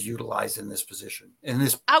you could have utilized in this position.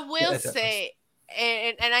 I will say,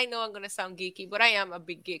 and I know I'm going to sound geeky, but I am a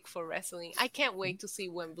big geek for wrestling. I can't wait to see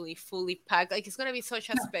Wembley fully packed. Like, it's going to be such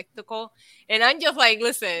a spectacle. And I'm just like,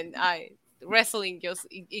 listen, wrestling just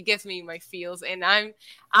it gets me in my feels, and I'm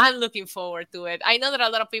looking forward to it. I know that a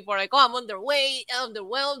lot of people are like, I'm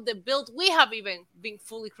underwhelmed. The build, we have even been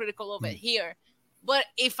fully critical of it here. But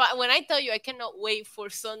when I tell you I cannot wait for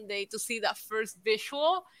Sunday to see that first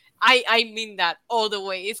visual, I mean that all the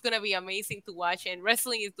way. It's gonna be amazing to watch, and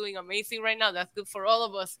wrestling is doing amazing right now. That's good for all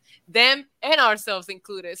of us, them and ourselves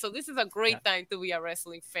included. So this is a great time to be a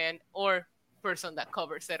wrestling fan or person that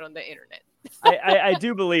covers it on the internet. I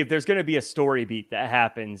do believe there's going to be a story beat that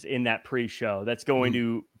happens in that pre-show that's going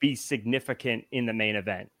to be significant in the main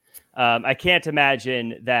event. I can't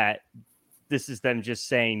imagine that this is them just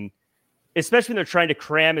saying, especially when they're trying to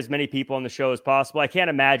cram as many people on the show as possible. I can't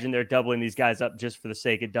imagine they're doubling these guys up just for the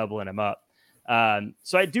sake of doubling them up.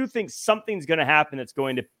 So I do think something's going to happen that's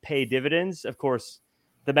going to pay dividends. Of course,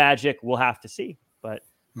 the magic we'll have to see. But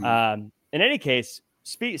in any case,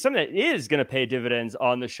 something that is going to pay dividends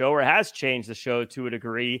on the show or has changed the show to a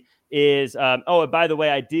degree is, and by the way,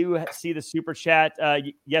 I do see the super chat.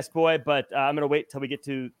 Yes, boy, but I'm going to wait till we get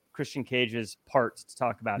to Christian Cage's part to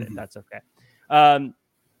talk about it. That's okay.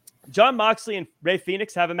 John Moxley and Rey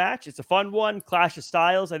Fenix have a match. It's a fun one. Clash of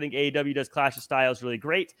Styles. I think AEW does Clash of Styles really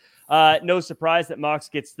great. No surprise that Mox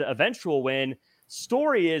gets the eventual win.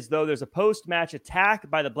 Story is, though, there's a post-match attack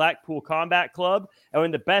by the Blackpool Combat Club. And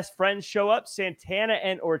when the best friends show up, Santana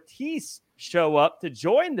and Ortiz show up to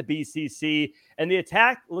join the BCC. And the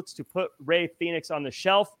attack looks to put Rey Fenix on the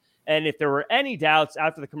shelf. And if there were any doubts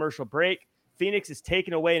after the commercial break, Phoenix is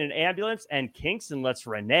taken away in an ambulance and Kingston lets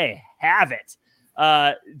Renee have it.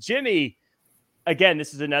 Jimmy, again,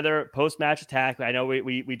 this is another post-match attack. I know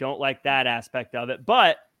we don't like that aspect of it,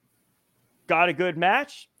 but got a good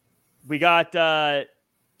match. We got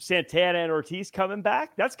Santana and Ortiz coming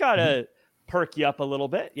back. That's got to perk you up a little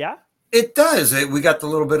bit, yeah? It does. We got the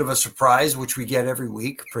little bit of a surprise, which we get every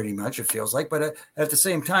week, pretty much, it feels like. But at the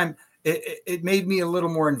same time, it made me a little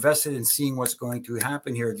more invested in seeing what's going to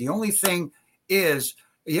happen here. The only thing is,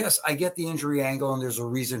 yes, I get the injury angle, and there's a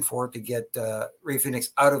reason for it to get Rey Fenix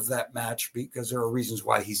out of that match because there are reasons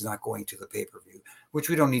why he's not going to the pay-per-view, which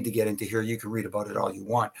we don't need to get into here. You can read about it all you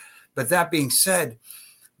want. But that being said,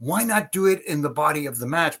 why not do it in the body of the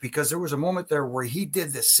match? Because there was a moment there where he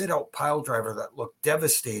did the sit-out pile driver that looked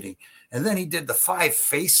devastating, and then he did the 5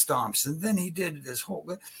 face stomps, and then he did this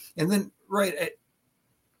whole – and then right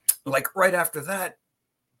after that,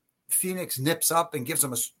 Phoenix nips up and gives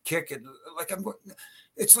him a kick. And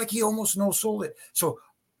it's like he almost no-sold it. So,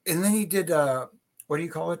 and then he did, what do you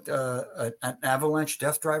call it? An avalanche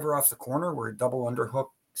death driver off the corner where he double underhook.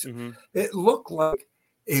 It looked like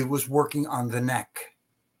it was working on the neck.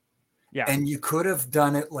 Yeah. And you could have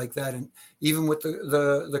done it like that. And even with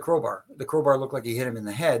the crowbar looked like he hit him in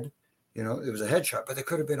the head. You know, it was a headshot, but it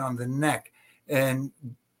could have been on the neck. And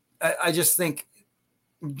I just think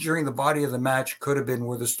during the body of the match could have been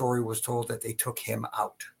where the story was told that they took him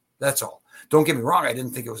out. That's all. Don't get me wrong. I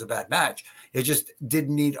didn't think it was a bad match. It just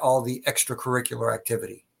didn't need all the extracurricular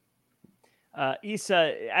activity.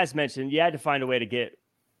 Issa, as mentioned, you had to find a way to get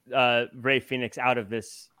Rey Fenix out of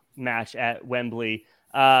this match at Wembley.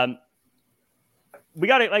 We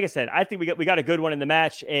got it. Like I said, I think we got a good one in the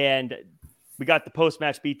match, and we got the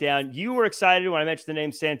post-match beatdown. You were excited when I mentioned the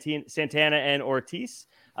name Santana and Ortiz.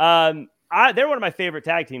 They're one of my favorite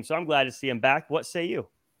tag teams, so I'm glad to see them back. What say you?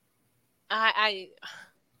 I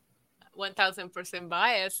 1000%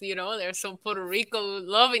 biased. You know, there's some Puerto Rico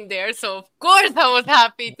love in there, so of course I was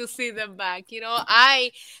happy to see them back. You know,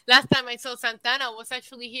 last time I saw Santana was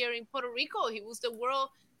actually here in Puerto Rico. He was the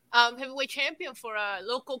world heavyweight champion for a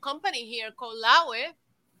local company here called Laue.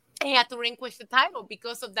 He had to relinquish the title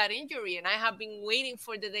because of that injury, and I have been waiting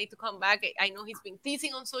for the day to come back. I know he's been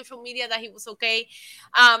teasing on social media that he was okay.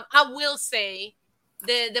 I will say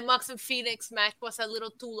the Mox and Phoenix match was a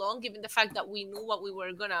little too long, given the fact that we knew what we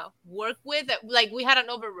were gonna work with. Like, we had an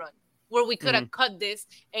overrun where we could have cut this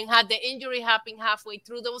and had the injury happen halfway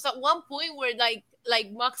through. There was at one point where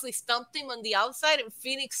like Moxley stumped him on the outside, and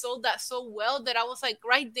Phoenix sold that so well that I was like,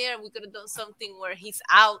 right there, we could have done something where he's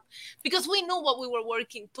out, because we knew what we were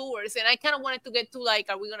working towards. And I kind of wanted to get to, like,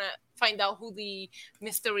 are we going to find out who the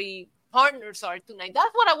mystery partners are tonight?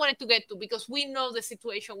 That's what I wanted to get to, because we know the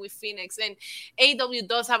situation with Phoenix, and AEW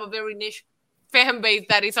does have a very niche fan base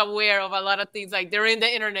that is aware of a lot of things. Like, they're in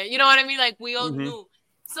the internet, you know what I mean? Like, we all knew.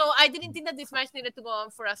 So I didn't think that this match needed to go on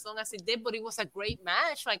for as long as it did, but it was a great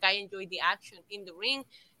match. Like, I enjoyed the action in the ring.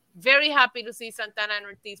 Very happy to see Santana and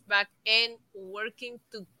Ortiz back and working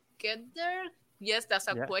together. Yes, that's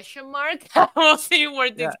a question mark. We'll see where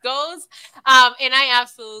this goes. And I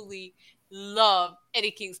absolutely love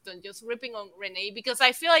Eddie Kingston just ripping on Renee, because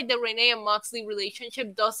I feel like the Renee and Moxley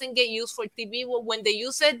relationship doesn't get used for TV. Well, when they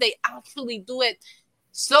use it, they actually do it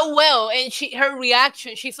so well. And her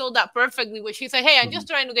reaction, she sold that perfectly, where she said, hey, I'm just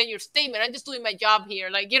trying to get your statement. I'm just doing my job here.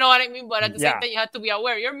 Like, you know what I mean? But at the same time, you have to be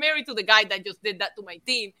aware you're married to the guy that just did that to my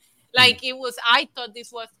team. Like, I thought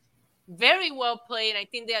this was very well played. I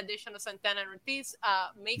think the addition of Santana and Ortiz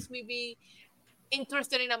makes me be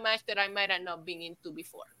interested in a match that I might have not been into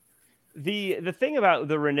before. The thing about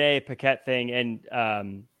the Renee Paquette thing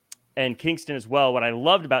and Kingston as well, what I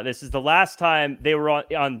loved about this is the last time they were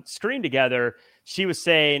on screen together, she was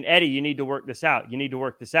saying, Eddie, you need to work this out. You need to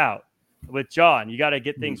work this out with John. You got to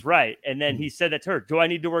get things right. And then he said that to her, do I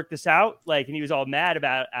need to work this out? Like, and he was all mad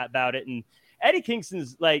about it. And Eddie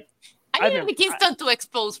Kingston's like, I need Eddie Kingston to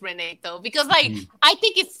expose Renee though, because like I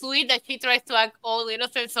think it's sweet that she tries to act all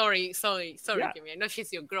innocent. Sorry, Jimmy. I know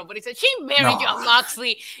she's your girl, but it's she married Jon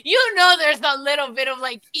Moxley. You know, there's a little bit of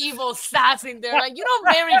like evil sass in there. Like you don't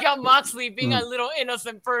marry Jon Moxley being a little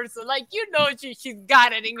innocent person. Like you know she's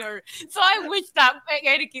got it in her. So I wish that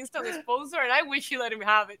Eddie Kingston exposed her, and I wish she let him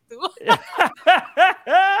have it too.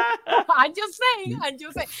 I'm just saying.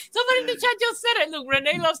 Somebody in the chat just said it. Look,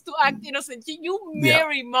 Renee loves to act innocent. You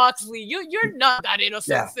marry Moxley. You're not that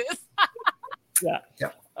innocent, sis.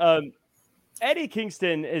 Eddie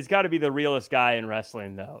Kingston has got to be the realest guy in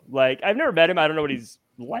wrestling, though. Like, I've never met him. I don't know what he's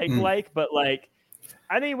like, but like,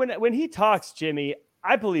 I mean, when he talks, Jimmy,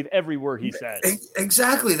 I believe every word he says.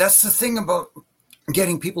 Exactly. That's the thing about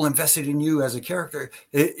getting people invested in you as a character.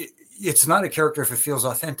 It's not a character if it feels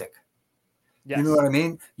authentic. Yes. You know what I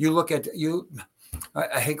mean? You look at you.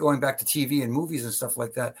 I hate going back to TV and movies and stuff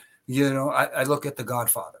like that. You know, I look at The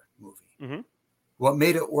Godfather movie. Mm-hmm. What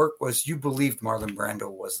made it work was you believed Marlon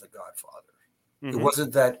Brando was the Godfather. Mm-hmm. It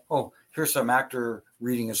wasn't that, oh, here's some actor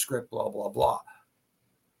reading a script, blah, blah, blah.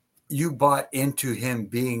 You bought into him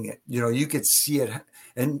being it. You know, you could see it.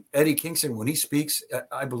 And Eddie Kingston, when he speaks,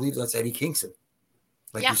 I believe that's Eddie Kingston.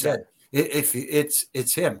 Like you said,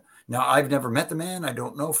 it's him. Now, I've never met the man. I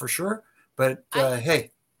don't know for sure. But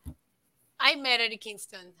hey. I met Eddie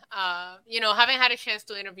Kingston. Haven't had a chance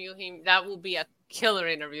to interview him. That will be a killer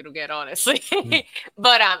interview to get, honestly.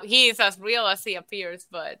 But he is as real as he appears.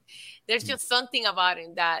 But there's just something about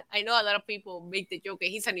him that I know a lot of people make the joke.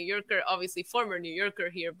 He's a New Yorker, obviously former New Yorker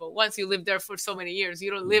here. But once you live there for so many years, you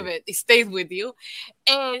don't live it. It stays with you.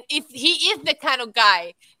 And if he is the kind of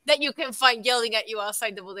guy that you can find yelling at you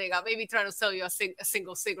outside the bodega, maybe trying to sell you a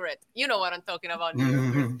single cigarette. You know what I'm talking about, New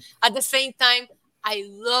Yorkers. At the same time, I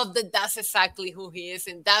love that that's exactly who he is,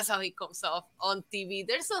 and that's how he comes off on TV.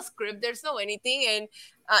 There's no script, there's no anything, and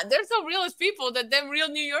there's no realist people that them real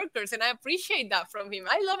New Yorkers, and I appreciate that from him.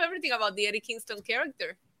 I love everything about the Eddie Kingston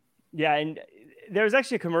character. Yeah, and there's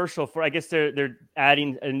actually a commercial for, I guess they're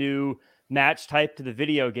adding a new match type to the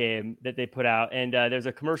video game that they put out, and there's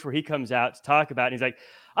a commercial where he comes out to talk about it, and he's like,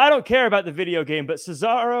 I don't care about the video game, but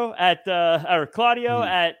Cesaro or Claudio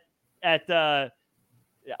at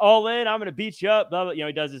All In, I'm gonna beat you up. Blah, blah. You know,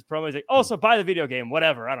 he does his promo. He's like, also buy the video game,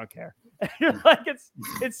 whatever. I don't care. Like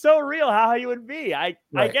it's so real how he would be. I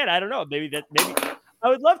get it. I don't know. Maybe I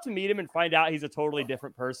would love to meet him and find out he's a totally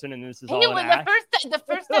different person. And this is all an act. The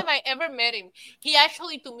first time I ever met him, he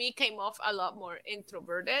actually to me came off a lot more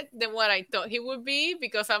introverted than what I thought he would be,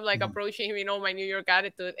 because I'm like approaching him in all my New York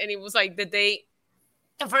attitude, and it was like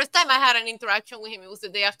the first time I had an interaction with him, it was the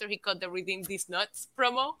day after he cut the Redeem These Nuts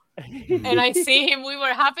promo. And I see him. We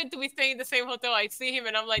were happened to be staying in the same hotel. I see him,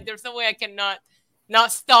 and I'm like, there's no way I cannot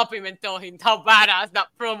not stop him and tell him how badass that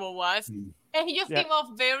promo was. And he just came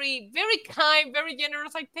off very, very kind, very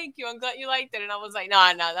generous. Like, thank you. I'm glad you liked it. And I was like,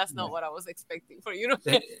 nah, that's not what I was expecting for you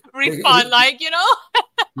to respond like, you know?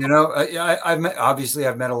 I've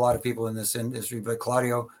met a lot of people in this industry, but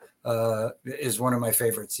Claudio is one of my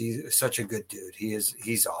favorites. He's such a good dude.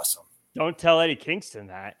 He's awesome. Don't tell Eddie Kingston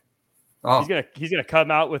that. Oh. He's gonna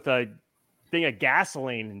come out with a thing of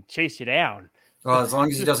gasoline and chase you down. Well, as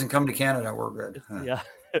long as he doesn't come to Canada, we're good. Yeah.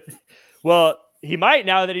 Well, he might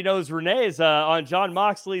now that he knows Renee's on Jon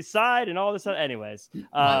Moxley's side and all this. Anyways,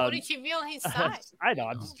 why wouldn't she be on his side? I know.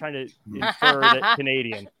 I'm just trying to infer that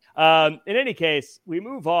Canadian. In any case, we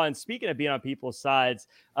move on. Speaking of being on people's sides,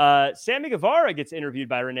 Sammy Guevara gets interviewed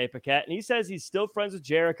by Renee Paquette, and he says he's still friends with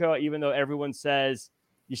Jericho, even though everyone says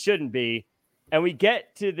you shouldn't be. And we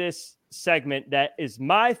get to this segment that is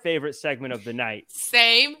my favorite segment of the night.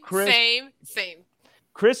 Same.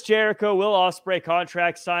 Chris Jericho, Will Ospreay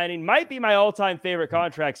contract signing might be my all-time favorite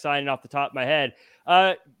contract signing off the top of my head.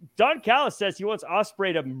 Don Callis says he wants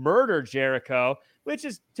Ospreay to murder Jericho, which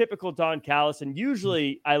is typical Don Callis. And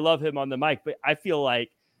usually I love him on the mic, but I feel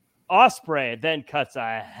like Ospreay then cuts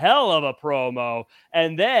a hell of a promo.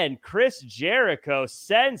 And then Chris Jericho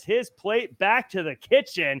sends his plate back to the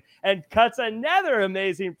kitchen and cuts another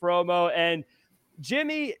amazing promo. And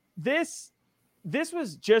Jimmy, this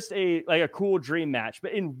was just a cool dream match,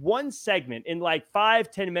 but in one segment, in like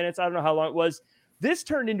 5-10 minutes, I don't know how long it was, this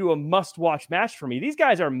turned into a must-watch match for me. These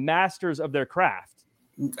guys are masters of their craft.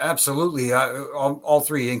 Absolutely. All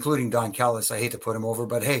three, including Don Callis. I hate to put him over,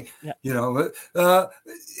 but hey, I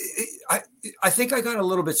think I got a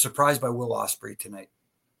little bit surprised by Will Ospreay tonight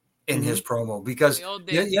in his promo, because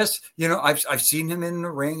I've seen him in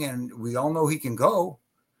the ring, and we all know he can go.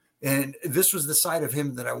 And this was the side of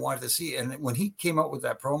him that I wanted to see. And when he came out with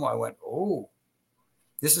that promo, I went, oh,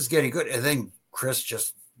 this is getting good. And then Chris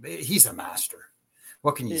he's a master.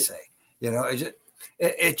 What can you say?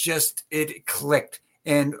 It clicked.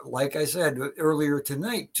 And like I said earlier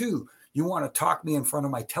tonight too, you want to talk me in front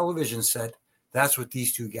of my television set. That's what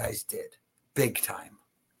these two guys did. Big time.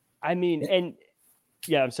 I mean, and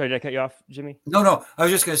yeah, I'm sorry. Did I cut you off, Jimmy? No. I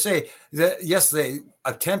was just going to say that, yes, they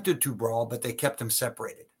attempted to brawl, but they kept them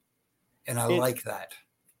separated. And I like that.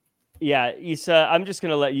 Yeah, Issa, I'm just going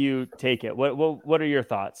to let you take it. What are your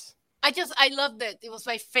thoughts? I loved it. It was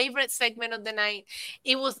my favorite segment of the night.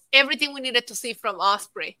 It was everything we needed to see from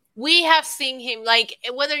Ospreay. We have seen him, like,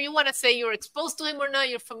 whether you want to say you're exposed to him or not,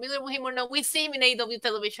 you're familiar with him or not, we see him in AEW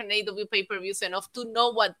television, AEW pay-per-views enough to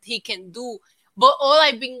know what he can do. But all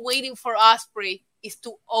I've been waiting for Ospreay is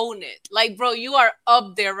to own it. Like, bro, you are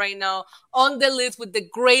up there right now on the list with the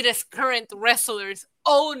greatest current wrestlers.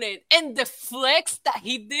 Own it. And the flex that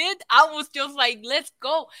he did, I was just like, let's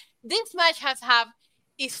go. This match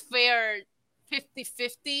is fair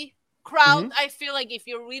 50-50 crowd. I feel like if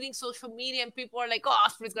you're reading social media and people are like, oh,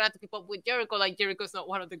 Ospreay's gonna have to keep up with Jericho, like Jericho's not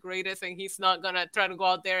one of the greatest and he's not gonna try to go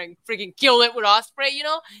out there and freaking kill it with Ospreay, you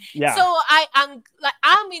know? Yeah. So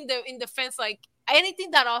I'm in the fence, like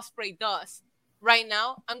anything that Ospreay does right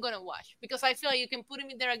now, I'm gonna watch, because I feel like you can put him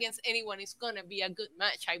in there against anyone, it's gonna be a good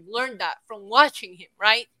match. I've learned that from watching him,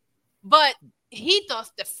 right? But he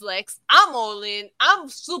does the flex. I'm all in. I'm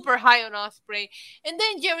super high on Ospreay. And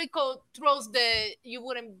then Jericho throws you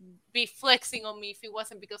wouldn't be flexing on me if it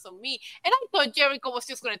wasn't because of me. And I thought Jericho was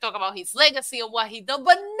just going to talk about his legacy of what he done.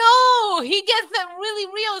 But no, he gets them really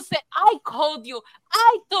real and said, I called you.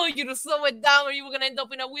 I told you to slow it down or you were going to end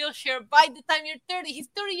up in a wheelchair by the time you're 30. He's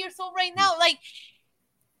 30 years old right now. Like,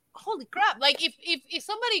 holy crap. Like, if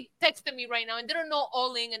somebody texted me right now and they don't know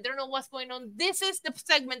All In and they don't know what's going on, this is the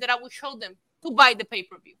segment that I would show them to buy the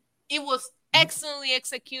pay-per-view. It was excellently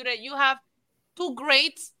executed. You have two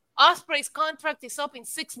greats. Ospreay's contract is up in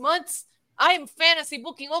 6 months. I am fantasy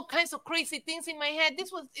booking all kinds of crazy things in my head.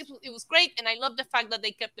 It was great, and I love the fact that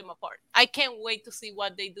they kept them apart. I can't wait to see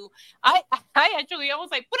what they do. I was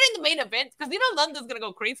like, put it in the main event, because London's gonna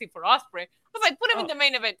go crazy for Ospreay. I was like, put him in the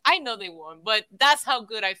main event. I know they won, but that's how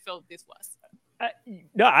good I felt this was.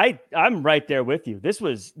 I'm right there with you. This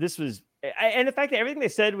was, and the fact that everything they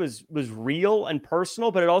said was real and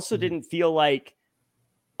personal, but it also didn't feel like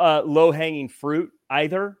low hanging fruit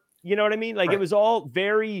either. You know what I mean? Like, right. It was all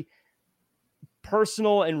very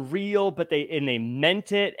personal and real, but they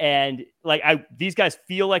meant it. And like, these guys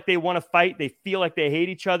feel like they want to fight. They feel like they hate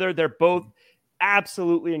each other. They're both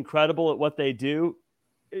absolutely incredible at what they do.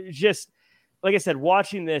 Just like I said,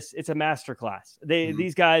 watching this, it's a masterclass.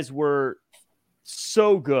 These guys were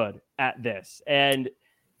so good at this, and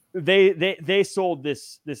they sold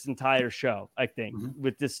this entire show, I think,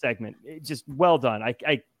 with this segment. Just well done.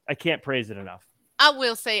 I can't praise it enough. I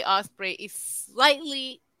will say Ospreay is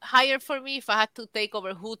slightly higher for me if I had to take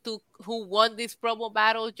over who won this promo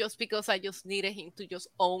battle, just because I just needed him to just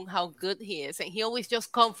own how good he is. And he always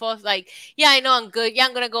just comes off like, yeah, I know I'm good. Yeah,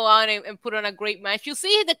 I'm going to go on and put on a great match. You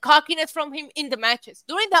see the cockiness from him in the matches.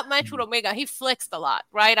 During that match with Omega, he flexed a lot,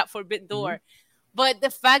 right, at Forbidden Door. But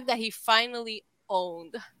the fact that he finally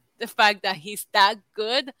owned the fact that he's that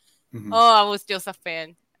good, I was just a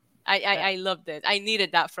fan. I loved it. I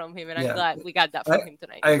needed that from him, and I'm glad we got that from him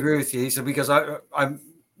tonight. I agree with you, Issa, because I'm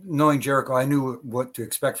knowing Jericho, I knew what to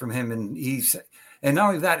expect from him, and not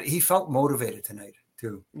only that, he felt motivated tonight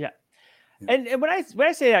too. Yeah. And when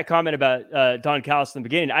I say that comment about Don Callis in the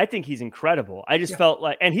beginning, I think he's incredible. I just felt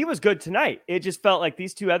like, and he was good tonight. It just felt like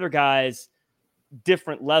these two other guys,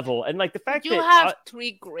 different level, and like the fact you that have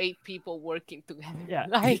three great people working together. Yeah,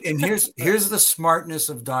 and here's the smartness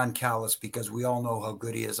of Don Callis, because we all know how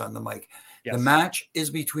good he is on the mic. Yes. The match is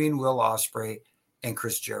between Will Ospreay and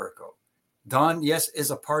Chris Jericho. Don, yes,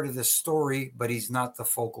 is a part of this story, but he's not the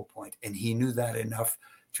focal point, and he knew that enough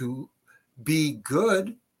to be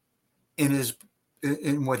good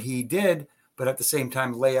in what he did, but at the same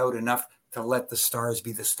time lay out enough to let the stars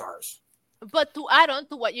be the stars. But to add on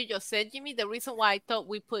to what you just said, Jimmy, the reason why I thought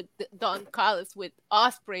we put Don Callis with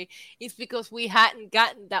Ospreay is because we hadn't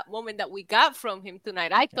gotten that moment that we got from him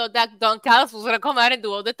tonight. I thought that Don Callis was going to come out and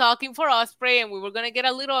do all the talking for Ospreay, and we were going to get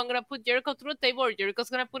I'm going to put Jericho through a table, or Jericho's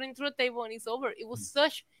going to put him through a table, and it's over. It was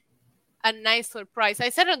such a nice surprise. I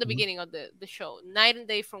said it at the beginning of the show, night and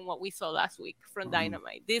day from what we saw last week from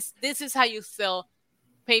Dynamite. This is how you sell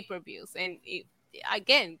pay-per-views, and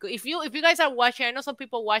again, if you guys are watching, I know some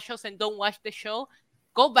people watch us and don't watch the show,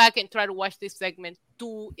 go back and try to watch this segment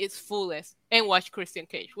to its fullest and watch Christian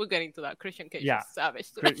Cage. We're getting to that. Christian Cage is savage.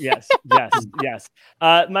 Yes.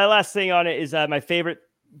 My last thing on it is my favorite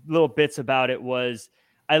little bits about it was,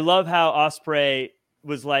 I love how Ospreay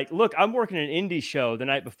was like, look, I'm working an indie show the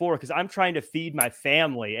night before because I'm trying to feed my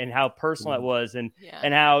family, and how personal it was. And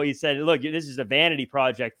how he said, look, this is a vanity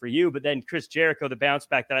project for you. But then Chris Jericho, the bounce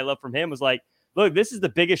back that I love from him, was like, look, this is the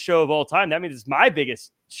biggest show of all time. That means it's my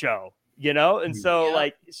biggest show, And so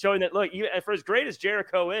like showing that, look, for as great as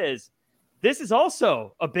Jericho is, this is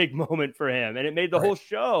also a big moment for him. And it made the whole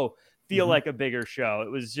show feel like a bigger show. It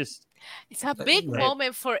was just, it's a big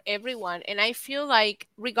moment for everyone. And I feel like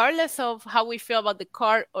regardless of how we feel about the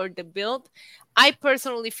card or the build, I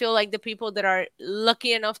personally feel like the people that are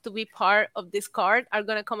lucky enough to be part of this card are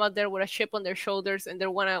going to come out there with a chip on their shoulders, and they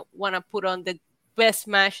want to put on the best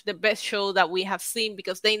match, the best show that we have seen,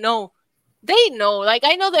 because they know, like,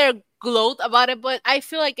 I know they're gloat about it, but I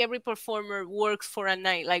feel like every performer works for a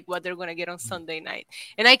night like what they're going to get on Sunday night.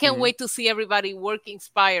 And I can't wait to see everybody work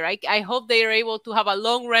inspired. I hope they are able to have a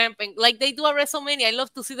long ramp, and like they do at WrestleMania. I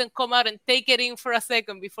love to see them come out and take it in for a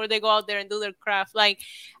second before they go out there and do their craft. Like,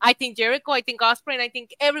 I think Jericho, I think Ospreay, and I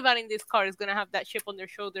think everybody in this card is going to have that chip on their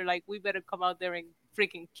shoulder. Like, we better come out there and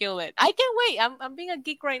freaking kill it. I can't wait. I'm being a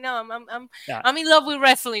geek right now. I'm in love with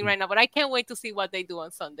wrestling right now, but I can't wait to see what they do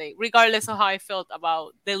on Sunday, regardless of how I felt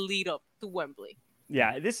about the lead up to Wembley.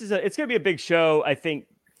 Yeah, it's going to be a big show, I think,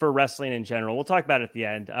 for wrestling in general. We'll talk about it at the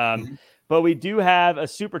end. But we do have a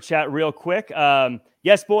super chat real quick.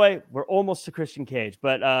 Yes, boy, we're almost to Christian Cage,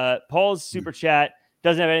 but Paul's super chat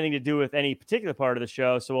doesn't have anything to do with any particular part of the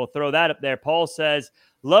show, so we'll throw that up there. Paul says,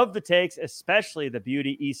 love the takes, especially the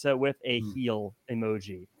beauty Issa with a heel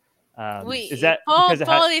emoji. Is that Paul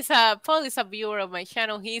is a viewer of my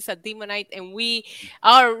channel. He's a Demonite, and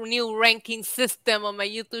our new ranking system on my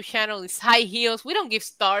YouTube channel is high heels. We don't give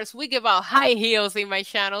stars, we give out high heels in my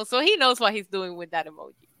channel, so he knows what he's doing with that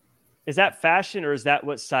emoji. Is that fashion, or is that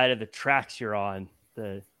what side of the tracks you're on?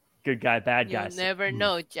 The good guy, bad guy. You never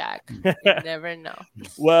know, Jack. You never know.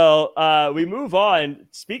 Well, we move on.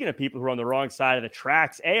 Speaking of people who are on the wrong side of the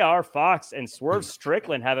tracks, AR Fox and Swerve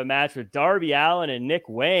Strickland have a match with Darby Allin and Nick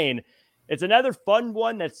Wayne. It's another fun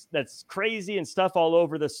one that's crazy and stuff all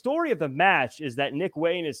over. The story of the match is that Nick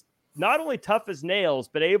Wayne is not only tough as nails,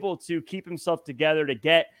 but able to keep himself together to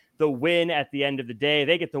get the win at the end of the day.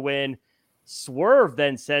 They get the win. Swerve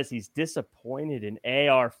then says he's disappointed in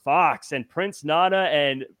AR Fox, and Prince Nana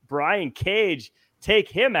and Brian Cage take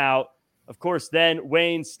him out. Of course, then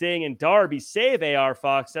Wayne, Sting, and Darby save AR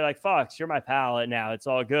Fox. They're like, Fox, you're my pal now. It's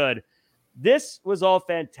all good. This was all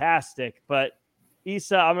fantastic, but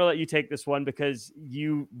Issa, I'm going to let you take this one because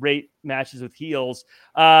you rate matches with heels.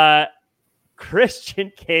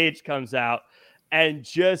 Christian Cage comes out and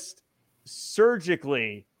just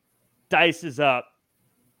surgically dices up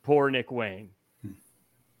poor Nick Wayne.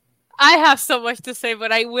 I have so much to say,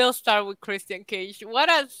 but I will start with Christian Cage.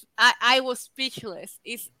 I was speechless.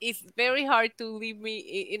 It's very hard to leave me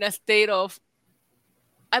in a state of.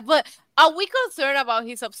 But are we concerned about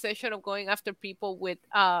his obsession of going after people with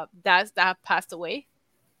dads that have passed away?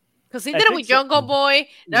 Because he did it with Jungle Boy.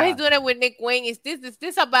 Now he's doing it with Nick Wayne. Is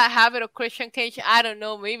this a bad habit of Christian Cage? I don't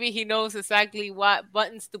know. Maybe he knows exactly what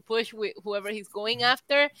buttons to push with whoever he's going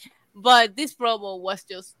after. But this promo was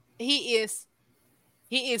just he is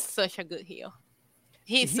such a good heel.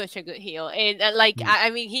 He's such a good heel, and I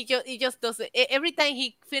mean, he just does it every time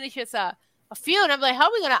he finishes a feud. I'm like, how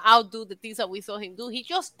are we gonna outdo the things that we saw him do? He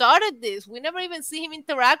just started this. We never even see him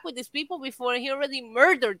interact with these people before, and he already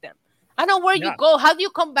murdered them. I don't know where you go. How do you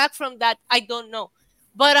come back from that? I don't know.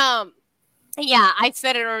 But yeah, I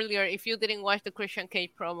said it earlier. If you didn't watch the Christian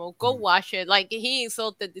Cage promo, go watch it. Like, he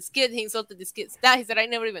insulted this kid. He insulted this kid's dad. He said, I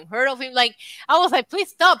never even heard of him. Like, I was like, please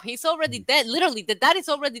stop. He's already dead. Literally, the dad is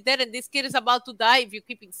already dead, and this kid is about to die if you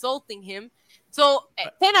keep insulting him. So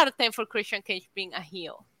 10 out of 10 for Christian Cage being a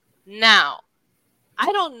heel. Now,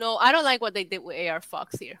 I don't know. I don't like what they did with AR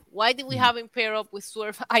Fox here. Why did we have him pair up with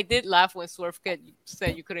Swerve? I did laugh when Swerve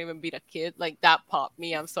said you couldn't even beat a kid. Like, that popped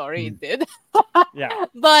me. I'm sorry, it did. Yeah.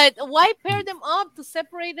 But why pair them up to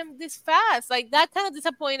separate them this fast? Like, that kind of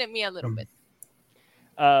disappointed me a little bit.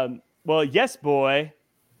 Well, Yes Boy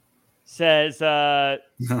says,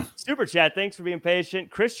 super chat, thanks for being patient.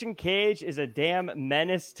 Christian Cage is a damn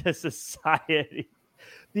menace to society.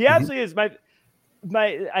 He absolutely is.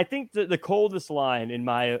 I think the coldest line, in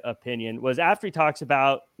my opinion, was after he talks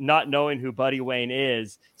about not knowing who Buddy Wayne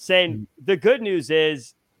is, saying the good news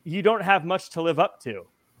is you don't have much to live up to.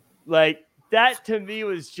 Like, that to me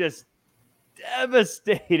was just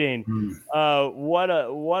devastating. What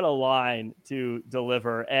a line to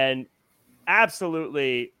deliver, and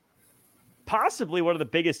absolutely, possibly one of the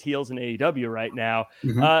biggest heels in AEW right now.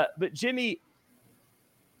 But Jimmy,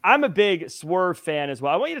 I'm a big Swerve fan as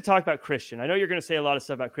well. I want you to talk about Christian. I know you're going to say a lot of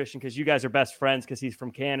stuff about Christian because you guys are best friends because he's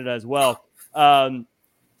from Canada as well. So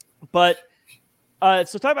talk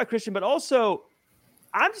about Christian, but also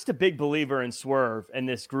I'm just a big believer in Swerve and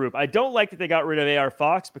this group. I don't like that they got rid of AR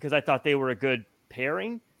Fox because I thought they were a good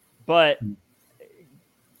pairing, but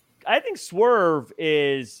I think Swerve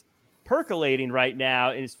is percolating right now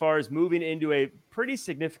as far as moving into a pretty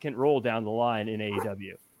significant role down the line in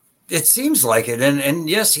AEW. It seems like it. And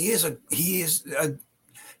yes, he is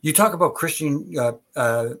you talk about Christian,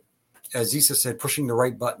 as Issa said, pushing the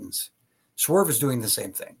right buttons. Swerve is doing the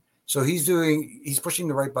same thing. So he's pushing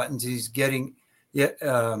the right buttons. He's getting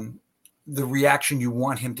the reaction you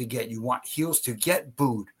want him to get. You want heels to get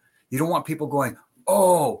booed. You don't want people going,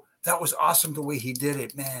 "Oh, that was awesome the way he did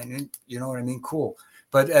it, man." And you know what I mean? Cool.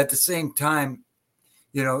 But at the same time,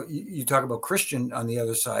 you talk about Christian on the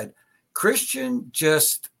other side. Christian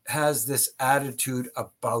just has this attitude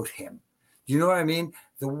about him. You know what I mean?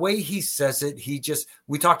 The way he says it,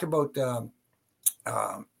 we talked about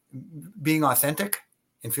being authentic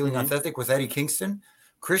and feeling authentic with Eddie Kingston.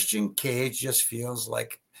 Christian Cage just feels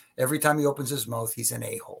like every time he opens his mouth, he's an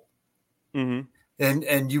a-hole. Mm-hmm.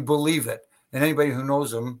 And you believe it. And anybody who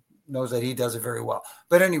knows him knows that he does it very well.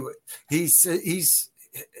 But anyway,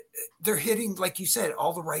 they're hitting, like you said,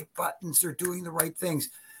 all the right buttons. They're doing the right things.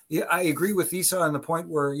 Yeah, I agree with Issa on the point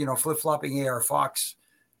where, flip-flopping AR Fox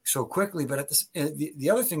so quickly. But the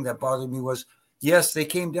other thing that bothered me was, yes, they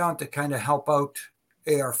came down to kind of help out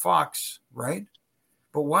AR Fox, right?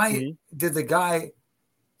 But why did the guy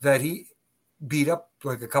that he beat up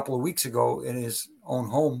like a couple of weeks ago in his own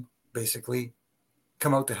home, basically,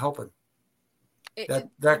 come out to help him? I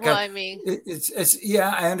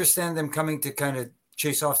understand them coming to kind of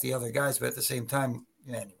chase off the other guys, but at the same time,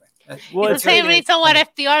 anyway. Well, it's the same reason why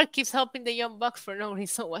FTR keeps helping the Young Bucks for no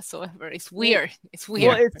reason whatsoever. It's weird. It's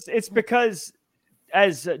weird. Well, it's because,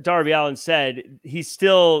 as Darby Allin said, he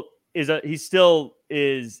still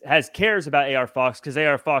has cares about AR Fox because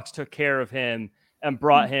AR Fox took care of him and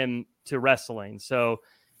brought him to wrestling. So,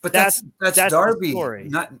 but that's Darby,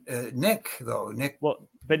 not Nick though.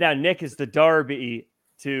 But now Nick is the Darby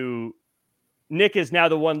to. Nick is now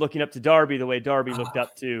the one looking up to Darby the way Darby looked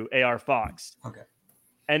up to AR Fox. Okay.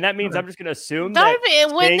 And that means I'm just going to assume Darby,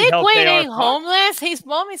 that when Nick Wayne ain't homeless, his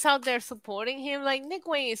mom is out there supporting him. Like, Nick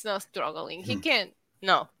Wayne is not struggling. He can't.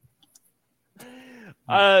 No.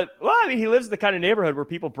 Well, I mean, he lives in the kind of neighborhood where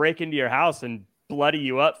people break into your house and bloody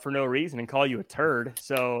you up for no reason and call you a turd.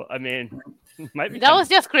 So, I mean, that was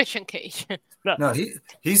just Christian Cage. No,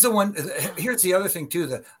 he's the one. Here's the other thing too.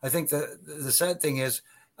 That I think the sad thing is,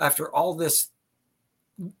 after all this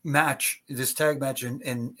tag match,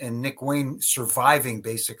 and Nick Wayne surviving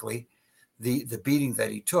basically the beating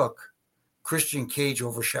that he took, Christian Cage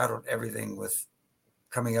overshadowed everything with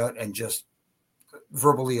coming out and just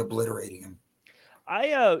verbally obliterating him.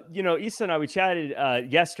 Issa and I, we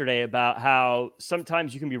chatted yesterday about how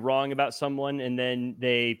sometimes you can be wrong about someone and then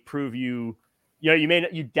they prove you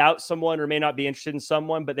doubt someone or may not be interested in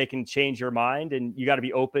someone, but they can change your mind, and you got to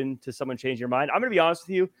be open to someone changing your mind. I'm going to be honest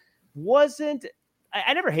with you.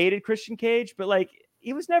 I never hated Christian Cage, but like,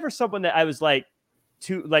 he was never someone that I was like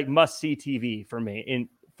must see TV for me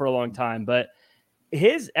for a long time. But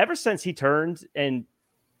ever since he turned and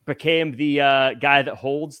became the guy that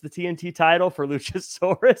holds the TNT title for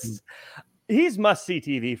Luchasaurus, he's must see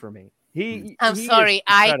TV for me. I'm sorry.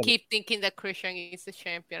 I keep thinking that Christian is the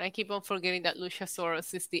champion. I keep on forgetting that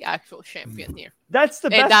Luchasaurus is the actual champion here. That's the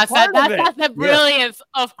best part of it. That's the brilliance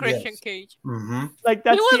of Christian Cage. Mm-hmm. Like,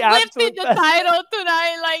 that's he was lifting the title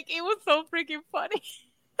tonight. Like, it was so freaking funny.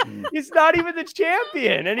 He's not even the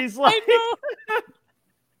champion, and he's like,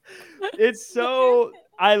 it's so.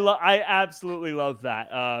 I absolutely love that.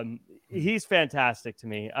 He's fantastic to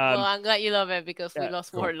me. Well, I'm glad you love it because we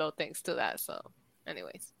lost Wardlow thanks to that. So,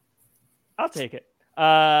 anyways. I'll take it.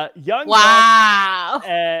 Young Bucks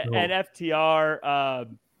and FTR.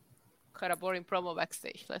 Cut a boring promo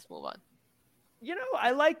backstage. Let's move on. I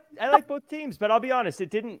like both teams, but I'll be honest, it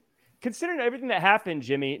didn't. Considering everything that happened,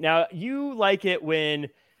 Jimmy. Now you like it when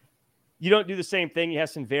you don't do the same thing. You have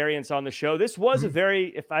some variance on the show. This was a very,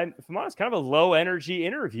 if I'm honest, kind of a low energy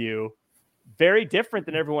interview. Very different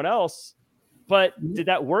than everyone else. But did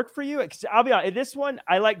that work for you? I'll be honest. This one,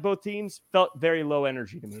 I like both teams. Felt very low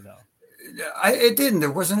energy to me, though. It didn't.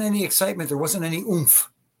 There wasn't any excitement. There wasn't any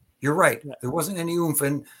oomph. You're right. Yeah. There wasn't any oomph.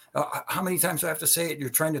 And how many times do I have to say it? You're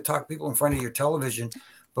trying to talk people in front of your television.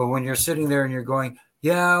 But when you're sitting there and you're going,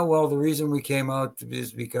 yeah, well, the reason we came out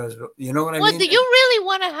is because, you know what I mean? Well, do you really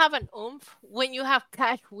want to have an oomph when you have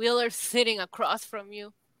Cash Wheeler sitting across from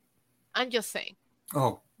you? I'm just saying.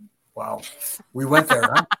 Oh, Wow. We went there,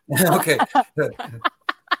 huh? Okay.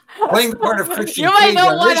 Playing the part of Christian you might Cage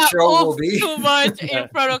not on this want show to will be too much in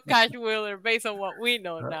front of Cash Wheeler based on what we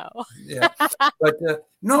know now. yeah. But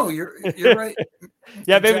no, you're right.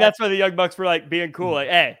 Yeah, maybe that's why the Young Bucks were like being cool. Like,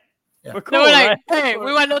 hey, we're cool, They were like, right? hey,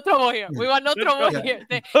 we want no trouble here. We want no trouble here.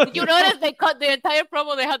 Did you notice they cut the entire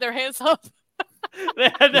promo? They had their hands up.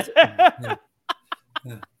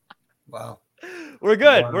 Wow. We're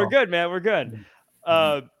good. Wow. We're good, man. We're good.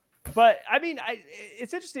 But I mean,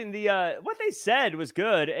 it's interesting. The what they said was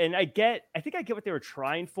good, and I think I get what they were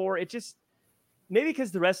trying for. It just maybe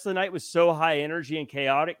because the rest of the night was so high energy and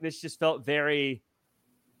chaotic, this just felt very.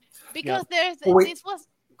 Because this was.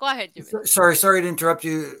 Go ahead, Jimmy. Sorry to interrupt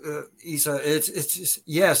you, Isa. It's just,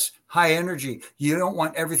 yes, high energy. You don't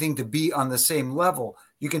want everything to be on the same level.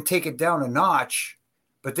 You can take it down a notch,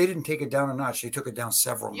 but they didn't take it down a notch. They took it down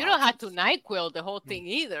several. You don't have to NyQuil the whole thing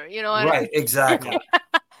either. You know what right? I mean? Exactly.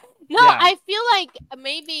 No, I feel like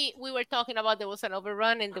maybe we were talking about there was an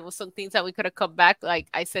overrun and there was some things that we could have cut back. Like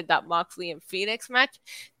I said, that Moxley and Phoenix match.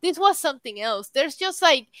 This was something else. There's just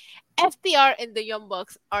like FTR and the Young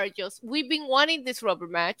Bucks are just, we've been wanting this rubber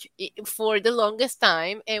match for the longest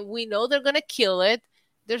time and we know they're going to kill it.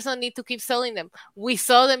 There's no need to keep selling them. We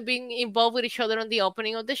saw them being involved with each other on the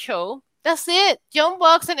opening of the show. That's it. Young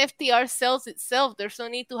Bucks and FTR sells itself. There's no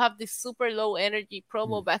need to have this super low energy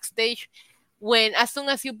promo backstage. When as soon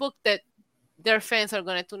as you book that, their fans are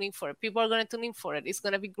going to tune in for it. People are going to tune in for it. It's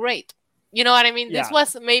going to be great. You know what I mean? Yeah. This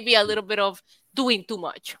was maybe a little bit of doing too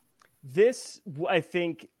much. This, I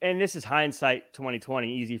think, and this is hindsight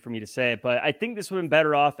 2020, easy for me to say, but I think this would have been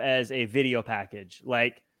better off as a video package,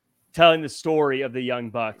 like telling the story of the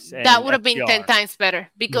Young Bucks. And that would have FTR. been 10 times better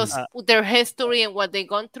because their history and what they've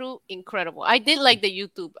gone through, incredible. I did like the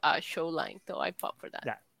YouTube show line, though. I fought for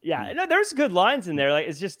that. Yeah, no, there's good lines in there. Like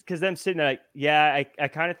it's just because them sitting there, like, yeah, I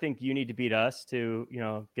kind of think you need to beat us to,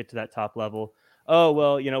 get to that top level. Oh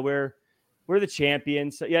well, we're the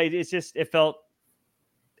champions. So, yeah, it's just it felt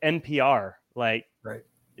NPR, like right.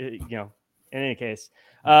 In any case,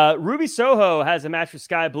 Ruby Soho has a match with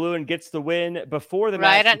Sky Blue and gets the win before the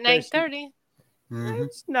match. Right at 9:30.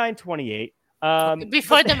 It's 9:28.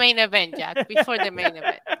 Before the main event, Jack. Before the main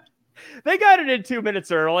event. They got it in 2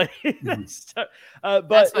 minutes early. So, but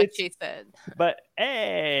that's what she said. But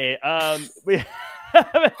hey,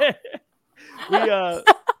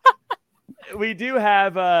 we do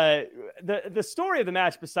have the story of the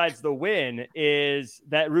match. Besides the win, is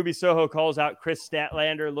that Ruby Soho calls out Chris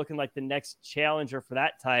Statlander, looking like the next challenger for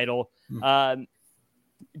that title.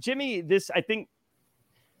 Jimmy, I think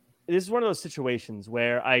this is one of those situations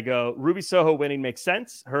where I go, Ruby Soho winning makes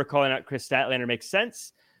sense. Her calling out Chris Statlander makes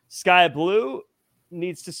sense. Sky Blue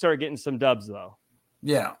needs to start getting some dubs, though.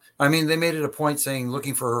 Yeah. I mean, they made it a point saying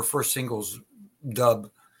looking for her first singles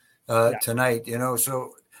dub tonight,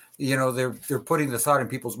 so, they're putting the thought in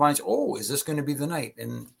people's minds, oh, is this going to be the night?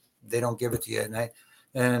 And they don't give it to you at night.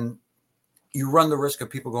 And you run the risk of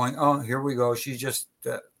people going, oh, here we go. She just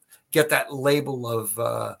get that label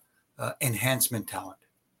of enhancement talent.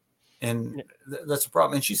 And that's a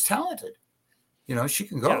problem. And she's talented. She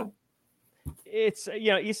can go. Yeah. It's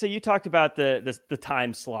Issa, you talked about the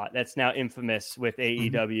time slot that's now infamous with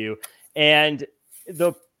AEW, and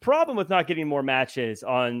the problem with not getting more matches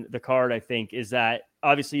on the card, I think, is that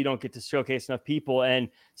obviously you don't get to showcase enough people. And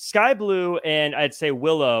Sky Blue and I'd say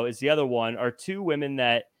Willow is the other one, are two women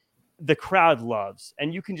that the crowd loves,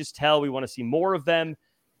 and you can just tell we want to see more of them.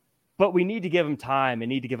 But we need to give them time and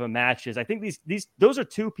need to give them matches. I think those are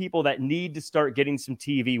two people that need to start getting some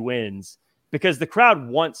TV wins, because the crowd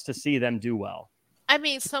wants to see them do well. I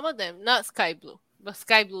mean, some of them, not Sky Blue, but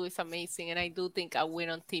Sky Blue is amazing. And I do think a win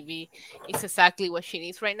on TV is exactly what she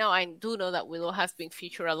needs right now. I do know that Willow has been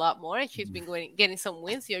featured a lot more and she's been getting some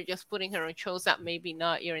wins. You're just putting her on shows that maybe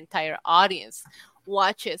not your entire audience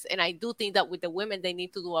watches. And I do think that with the women, they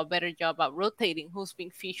need to do a better job at rotating who's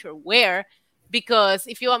being featured where. Because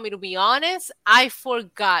if you want me to be honest, I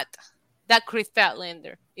forgot that Chris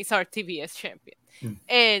Statlander is our TBS champion.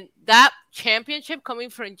 And that championship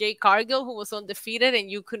coming from Jade Cargill, who was undefeated,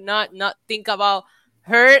 and you could not think about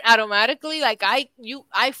her automatically. Like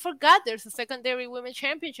I forgot there's a secondary women's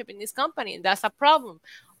championship in this company, and that's a problem.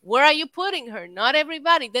 Where are you putting her? Not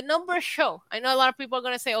everybody. The numbers show. I know a lot of people are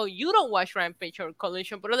going to say, oh, you don't watch Rampage or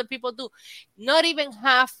Collision, but other people do. Not even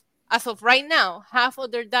half, as of right now, half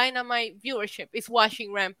of their Dynamite viewership is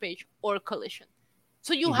watching Rampage or Collision.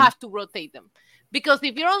 So you have to rotate them. Because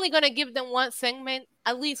if you're only going to give them one segment,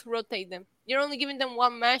 at least rotate them. You're only giving them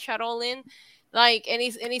one match at All In, and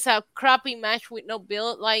it's a crappy match with no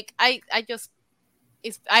build. Like, I just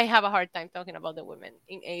I have a hard time talking about the women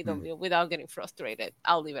in AEW without getting frustrated.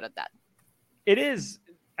 I'll leave it at that. It is.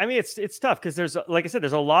 I mean, it's tough because there's, like I said,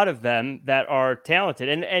 there's a lot of them that are talented,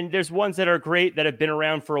 and there's ones that are great that have been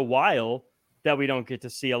around for a while that we don't get to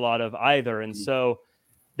see a lot of either. And so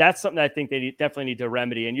that's something I think they definitely need to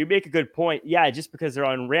remedy. And you make a good point. Yeah, just because they're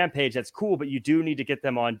on Rampage, that's cool, but you do need to get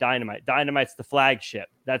them on Dynamite. Dynamite's the flagship.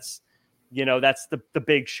 That's the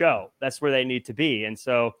big show. That's where they need to be. And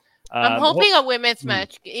so I'm hoping a women's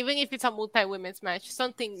match, even if it's a multi-women's match,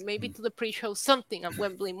 something maybe to the pre-show, something at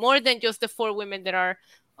Wembley, more than just the 4 women that are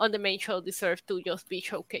on the main show deserve to just be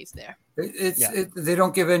showcased there. They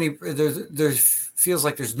don't give any. There feels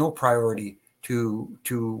like there's no priority to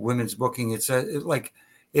women's booking. It's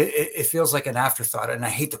it feels like an afterthought, and I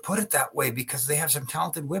hate to put it that way because they have some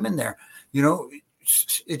talented women there.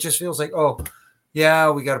 It just feels like, oh yeah,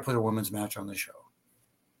 we got to put a women's match on the show.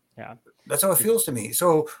 Yeah, that's how it feels to me.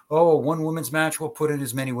 So, one women's match, we'll put in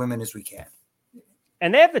as many women as we can.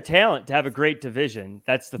 And they have the talent to have a great division.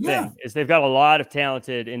 That's the thing, is they've got a lot of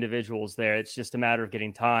talented individuals there. It's just a matter of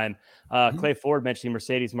getting time. Clay Ford mentioning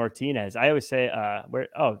Mercedes Martinez. I always say,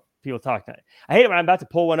 people talk. I hate it when I'm about to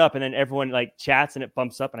pull one up and then everyone chats and it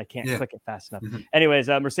bumps up and I can't click it fast enough. Anyways,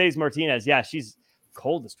 Mercedes Martinez. Yeah, she's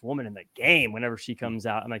coldest woman in the game whenever she comes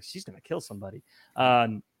out. I'm like, she's going to kill somebody.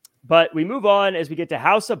 But we move on as we get to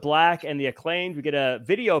House of Black and the Acclaimed. We get a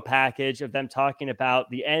video package of them talking about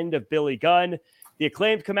the end of Billy Gunn. The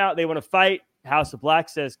Acclaimed come out. They want to fight. House of Black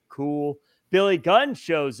says, cool. Billy Gunn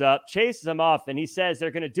shows up, chases them off, and he says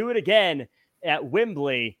they're going to do it again at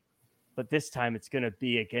Wembley, but this time it's going to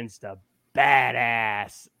be against a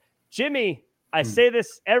badass. Jimmy, I say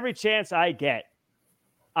this every chance I get.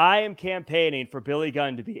 I am campaigning for Billy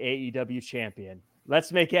Gunn to be AEW champion.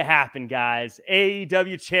 Let's make it happen, guys.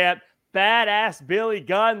 AEW champ, badass Billy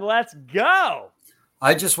Gunn. Let's go.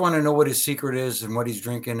 I just want to know what his secret is and what he's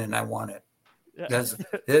drinking, and I want it.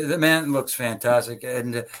 The man looks fantastic,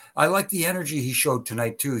 and I like the energy he showed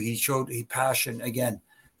tonight too. He showed passion again.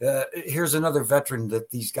 Here's another veteran that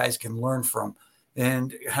these guys can learn from,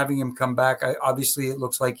 and having him come back. Obviously, it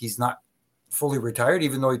looks like he's not fully retired,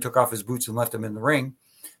 even though he took off his boots and left them in the ring.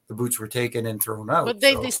 The boots were taken and thrown out, but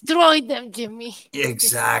they destroyed them, Jimmy.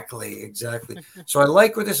 Exactly. So I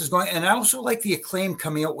like where this is going, and I also like the Acclaim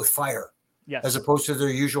coming out with fire, as opposed to their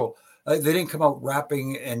usual. They didn't come out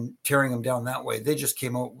rapping and tearing them down that way. They just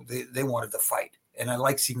came out. They wanted to fight. And I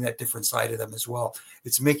like seeing that different side of them as well.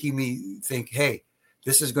 It's making me think, hey,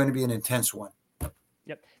 this is going to be an intense one.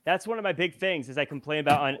 Yep. That's one of my big things is I complain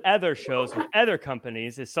about on other shows with other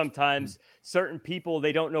companies is sometimes certain people,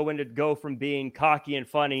 they don't know when to go from being cocky and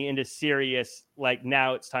funny into serious. Like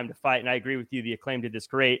now it's time to fight. And I agree with you. The Acclaim did this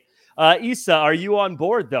great. Issa, are you on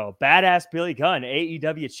board though? Badass Billy Gunn,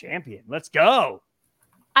 AEW champion. Let's go.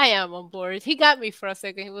 I am on board. He got me for a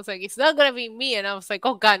second. He was like, it's not going to be me. And I was like,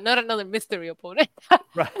 oh, God, not another mystery opponent.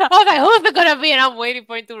 Right. I was like, who's it going to be? And I'm waiting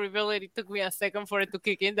for him to reveal it. It took me a second for it to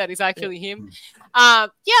kick in that it's actually him.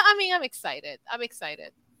 I'm excited.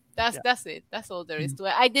 That's it. That's all there is to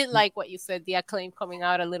it. I did like what you said, the Acclaim coming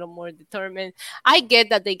out a little more determined. I get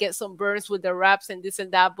that they get some burns with the raps and this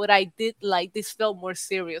and that, but I did like this felt more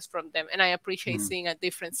serious from them. And I appreciate seeing a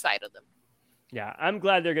different side of them. Yeah, I'm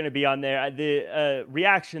glad they're going to be on there. The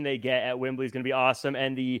reaction they get at Wembley is going to be awesome.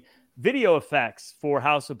 And the video effects for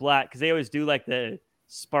House of Black, because they always do like the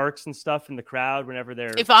sparks and stuff in the crowd whenever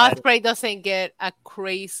they're... If Ospreay doesn't get a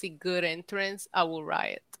crazy good entrance, I will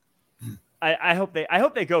riot. I hope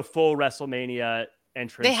they go full WrestleMania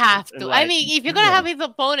entrance. They have to. I mean, if you're going to have his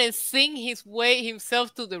opponent sing his way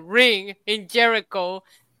himself to the ring in Jericho,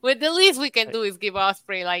 well, the least we can do is give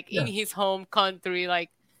Ospreay in his home country,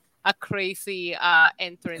 a crazy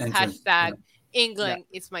entrance. Hashtag England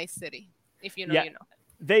is my city. If you know, you know.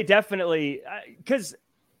 They definitely, because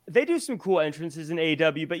they do some cool entrances in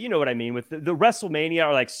AEW, but you know what I mean. With the WrestleMania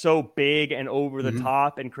are so big and over the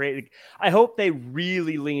top and creative. I hope they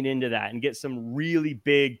really lean into that and get some really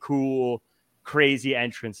big, cool, crazy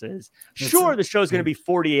entrances. Sure, the show's going to be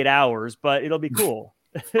 48 hours, but it'll be cool.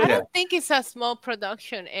 I don't think it's a small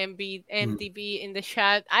production, MDB in the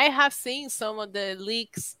chat. I have seen some of the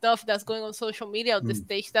leak stuff that's going on social media of the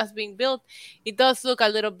stage that's being built. It does look a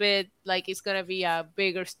little bit like it's going to be a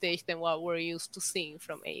bigger stage than what we're used to seeing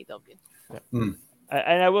from AEW.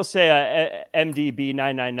 And I will say MDB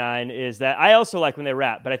 999 is that I also like when they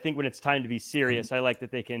rap, but I think when it's time to be serious, I like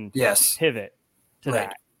that they can pivot to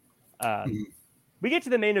that. We get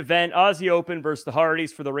to the main event, Aussie Open versus the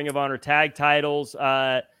Hardys for the Ring of Honor tag titles.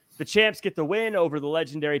 The champs get the win over the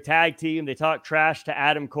legendary tag team. They talk trash to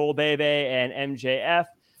Adam Cole, Bebe, and MJF.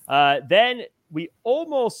 Then we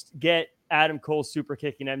almost get Adam Cole super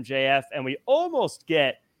kicking MJF, and we almost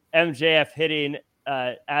get MJF hitting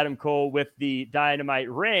Adam Cole with the Dynamite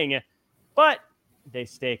ring, but they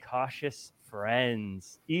stay cautious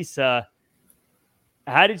friends. Issa,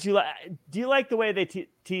 how did you do you like the way they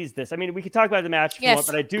teased this? I mean, we could talk about the match if you want,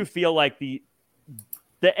 but I do feel like the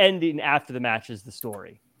ending after the match is the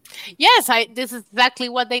story. Yes, this is exactly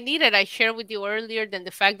what they needed. I shared with you earlier than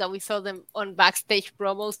the fact that we saw them on backstage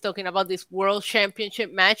promos talking about this world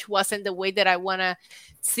championship match wasn't the way that I want to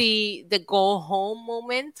see the go home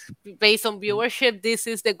moment based on viewership. This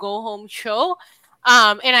is the go home show.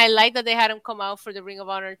 And I like that they had him come out for the Ring of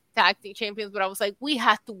Honor Tag Team Champions, but I was like, we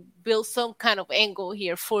have to build some kind of angle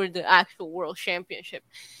here for the actual World Championship.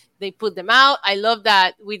 They put them out. I love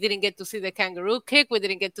that we didn't get to see the kangaroo kick. We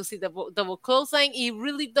didn't get to see the double clothesline. It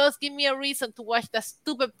really does give me a reason to watch that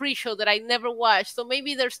stupid pre-show that I never watched. So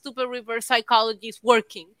maybe their stupid reverse psychology is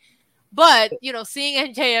working. But, you know,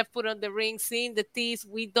 seeing MJF put on the ring, seeing the tease,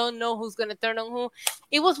 we don't know who's going to turn on who.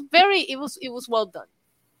 It was well done.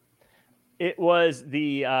 It was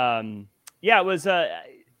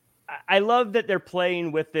I love that they're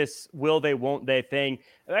playing with this will they, won't they thing.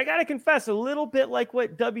 I got to confess, a little bit like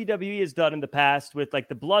what WWE has done in the past with like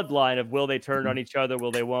the bloodline of will they turn on each other,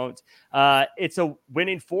 will they, won't. It's a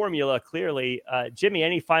winning formula, clearly. Jimmy,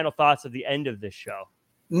 any final thoughts of the end of this show?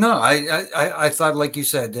 No, I thought, like you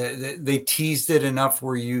said, they teased it enough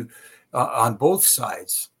where you, on both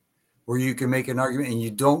sides, where you can make an argument and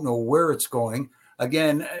you don't know where it's going.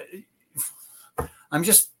 Again, I'm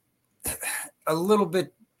just a little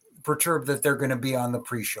bit perturbed that they're going to be on the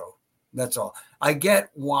pre-show. That's all. I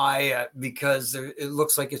get why, because it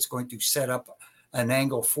looks like it's going to set up an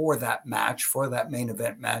angle for that match, for that main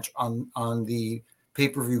event match on the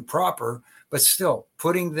pay-per-view proper, but still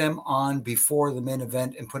putting them on before the main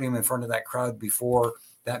event and putting them in front of that crowd before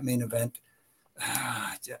that main event.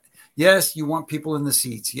 Yes, you want people in the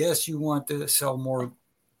seats. Yes, you want to sell more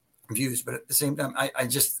views, but at the same time,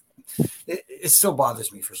 it still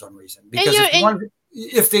bothers me for some reason, because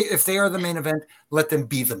if they are the main event, let them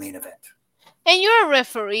be the main event. And you're a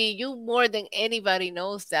referee. You more than anybody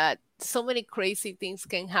knows that so many crazy things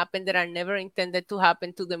can happen that are never intended to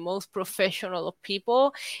happen to the most professional of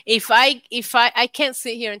people. If I can't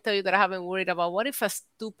sit here and tell you that I haven't worried about what if a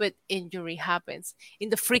stupid injury happens in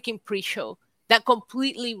the freaking pre-show that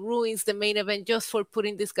completely ruins the main event just for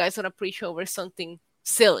putting these guys on a pre-show or something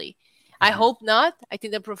silly. I hope not. I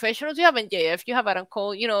think the professionals, you have MJF, you have Adam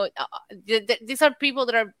Cole, you know, these are people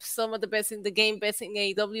that are some of the best in the game, best in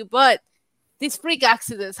AEW, but these freak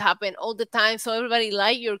accidents happen all the time. So everybody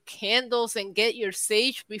light your candles and get your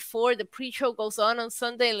sage before the pre-show goes on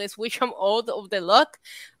Sunday, and let's wish them all of the luck.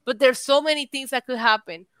 But there's so many things that could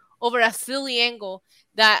happen over a silly angle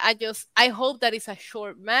that I hope that it's a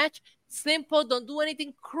short match. Simple, don't do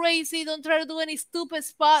anything crazy, don't try to do any stupid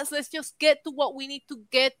spots. Let's just get to what we need to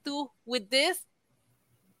get to with this.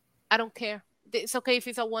 I don't care. It's okay if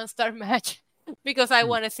it's a 1-star match because I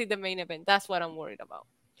want to see the main event. That's what I'm worried about.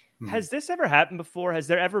 Has this ever happened before? Has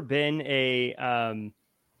there ever been a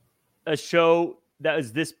show that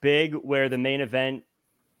was this big where the main event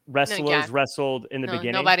wrestlers wrestled in the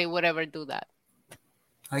beginning? Nobody would ever do that.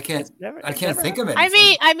 I can't think of it.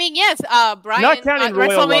 I mean, yes. Brian, not counting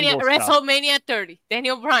WrestleMania 30.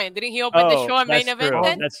 Daniel Bryan, didn't he open the show at main event?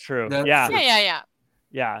 Then? That's true.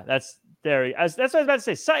 Yeah. That's there. That's what I was about to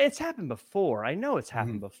say. So it's happened before. I know it's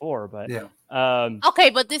happened before, but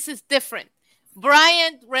okay, but this is different.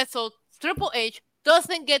 Bryan wrestled Triple H,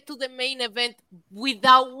 doesn't get to the main event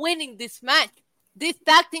without winning this match. This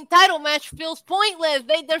tag team title match feels pointless.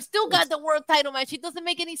 They're still got the world title match. It doesn't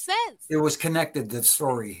make any sense. It was connected, the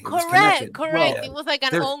story. Correct. Well, it was like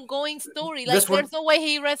an ongoing story. Like there's no way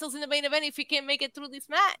he wrestles in the main event if he can't make it through this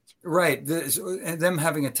match. Right. And them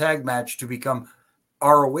having a tag match to become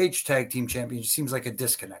ROH tag team champion seems like a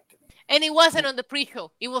disconnect. And it wasn't on the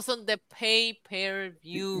pre-show. It was on the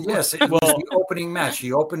pay-per-view. Yes, it was the opening match.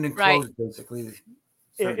 He opened and closed, basically.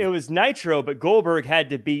 It was Nitro, but Goldberg had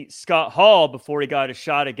to beat Scott Hall before he got a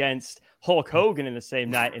shot against Hulk Hogan in the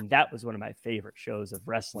same night, and that was one of my favorite shows of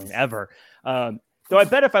wrestling ever. Though I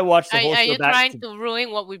bet if I watched the whole show Are you trying to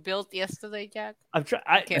ruin what we built yesterday, Jack? I'm trying.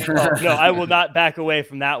 No, I will not back away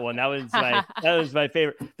from that one. That was my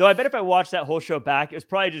favorite. Though I bet if I watched that whole show back, it was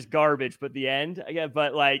probably just garbage. But the end,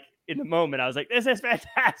 but like in the moment, I was like, "This is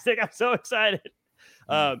fantastic! I'm so excited."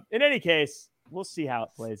 In any case, we'll see how it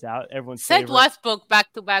plays out. Everyone's Seth was booked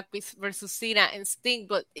back-to-back versus Cena and Sting,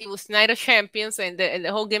 but it was Night of Champions, and the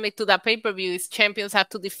whole gimmick to that pay-per-view is champions have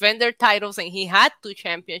to defend their titles, and he had 2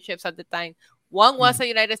 championships at the time. One was a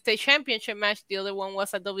United States Championship match. The other one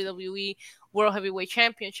was a WWE World Heavyweight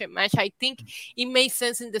Championship match. I think it made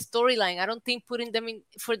sense in the storyline. I don't think putting them in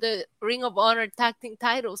for the Ring of Honor tag team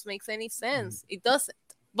titles makes any sense. It doesn't.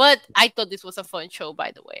 But I thought this was a fun show,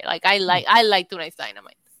 by the way. Like I like tonight's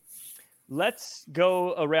Dynamite. Let's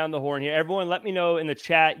go around the horn here. Everyone, let me know in the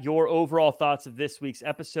chat your overall thoughts of this week's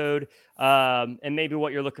episode, and maybe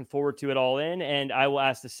what you're looking forward to at All In. And I will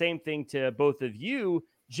ask the same thing to both of you.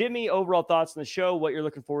 Jimmy, overall thoughts on the show, what you're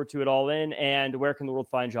looking forward to at All In, and where can the world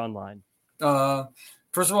find you online?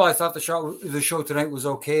 First of all, I thought the show tonight was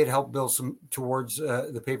okay. It helped build some towards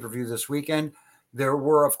the pay-per-view this weekend. There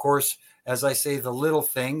were, of course, as I say, the little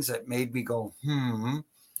things that made me go,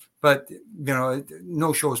 But,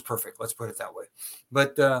 no show is perfect. Let's put it that way.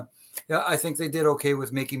 But, I think they did okay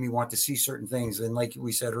with making me want to see certain things. And like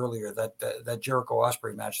we said earlier, that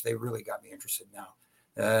Jericho-Ospreay match, they really got me interested now.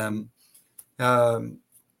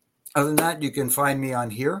 Other than that, you can find me on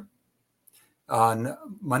here on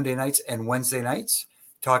Monday nights and Wednesday nights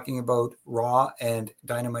talking about Raw and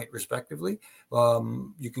Dynamite, respectively.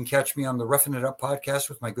 You can catch me on the Roughing It Up podcast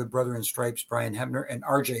with my good brother in stripes, Brian Hebner, and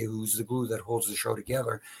RJ, who's the glue that holds the show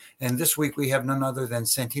together. And this week we have none other than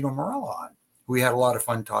Santino Marella on. We had a lot of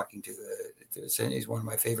fun talking to. He's one of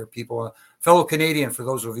my favorite people, a fellow Canadian, for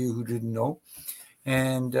those of you who didn't know.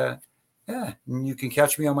 And you can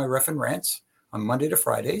catch me on my Ref and Rants on Monday to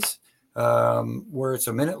Fridays, where it's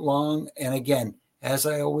a minute long. And again, as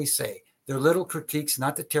I always say, they're little critiques,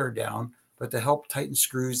 not to tear down, but to help tighten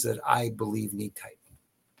screws that I believe need tighten.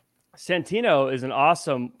 Santino is an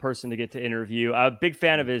awesome person to get to interview. I'm a big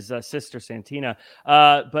fan of his sister, Santina.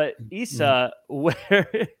 But Issa, what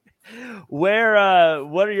are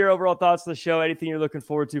your overall thoughts on the show? Anything you're looking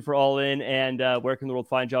forward to for All In, and where can the world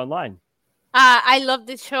find you online? I love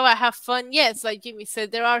this show. I have fun. Yes, like Jimmy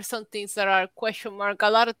said, there are some things that are question mark. A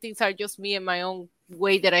lot of things are just me and my own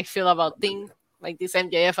way that I feel about things. Like this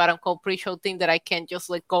MJF Adam Cole pre-show thing that I can't just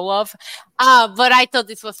let go of. But I thought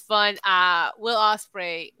this was fun. Will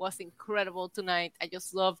Ospreay was incredible tonight. I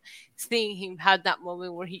just love seeing him have that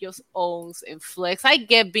moment where he just owns and flex. I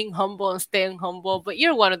get being humble and staying humble, but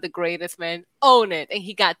you're one of the greatest, man. Own it. And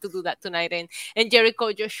he got to do that tonight. And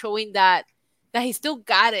Jericho just showing that he still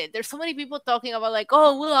got it. There's so many people talking about like,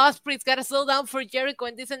 oh, Will Ospreay's got to slow down for Jericho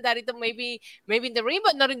and this and that. Maybe in the ring,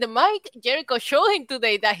 but not in the mic. Jericho showed him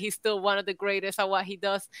today that he's still one of the greatest at what he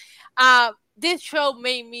does. This show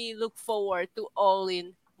made me look forward to All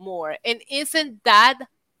In more. And isn't that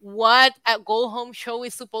what a go-home show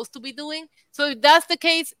is supposed to be doing? So if that's the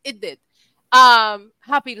case, it did.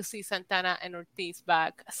 Happy to see Santana and Ortiz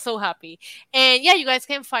back. So happy. And yeah, you guys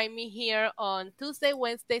can find me here on Tuesday,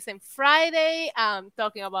 Wednesdays, and Friday.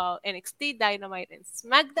 Talking about NXT, Dynamite, and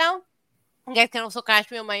SmackDown. You guys can also catch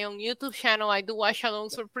me on my own YouTube channel. I do watch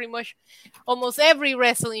alongs for pretty much almost every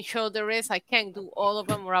wrestling show there is. I can't do all of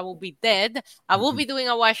them or I will be dead. I will be doing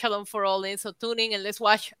a watch along for All In, so tune in and let's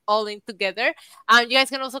watch All In together. You guys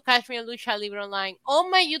can also catch me on Lucha Libre Online. On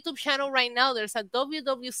my YouTube channel right now, there's a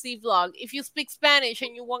WWC vlog. If you speak Spanish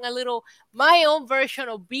and you want my own version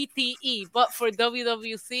of BTE, but for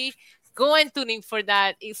WWC, go and tune in for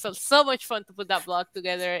that. It's so much fun to put that vlog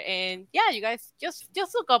together. And yeah, you guys just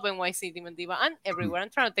look up NYC Demon Diva. I'm everywhere. I'm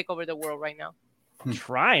trying to take over the world right now.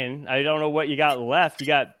 Trying. I don't know what you got left. You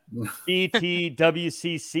got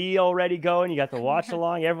BTWCC already going. You got the watch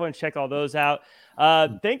along. Everyone check all those out.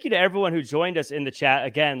 Thank you to everyone who joined us in the chat.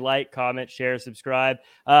 Again, like, comment, share, subscribe.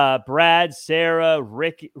 Brad, Sarah,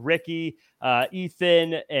 Ricky,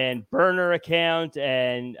 Ethan, and Burner account.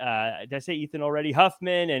 And did I say Ethan already?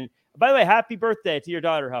 Huffman. And by the way, happy birthday to your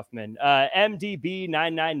daughter, Huffman.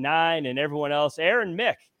 MDB999 and everyone else. Aaron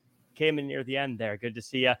Mick came in near the end there. Good to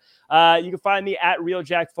see you. You can find me at Real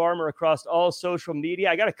Jack Farmer across all social media.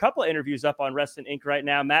 I got a couple of interviews up on Wrestling Inc. right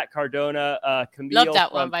now. Matt Cardona, Camille. Love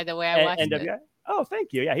that one, by the way. I watched it. Oh,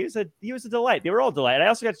 thank you. Yeah, he was a delight. They were all delight. I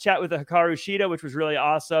also got to chat with Hikaru Shida, which was really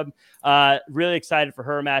awesome. Really excited for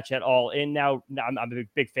her match at All In. Now I'm a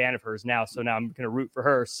big fan of hers now, so now I'm going to root for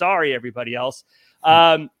her. Sorry, everybody else.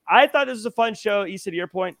 I thought this was a fun show. Issa, to your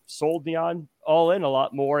point, sold me on All In a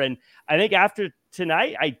lot more. And I think after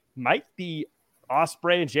tonight, I might be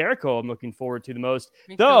Ospreay and Jericho I'm looking forward to the most.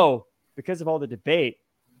 Though, because of all the debate,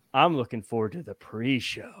 I'm looking forward to the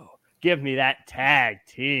pre-show. Give me that tag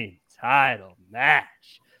team title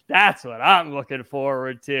match. That's what I'm looking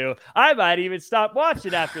forward to. I might even stop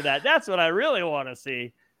watching after that. That's what I really want to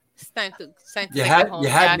see. It's time to you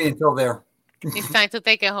had me until there. It's time to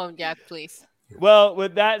take it home, Jack, please. Well,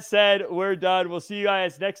 with that said, we're done. We'll see you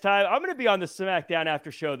guys next time. I'm going to be on the SmackDown After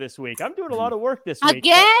Show this week. I'm doing a lot of work this week.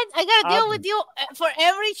 Again? I got to deal with you for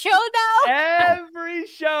every show now? Every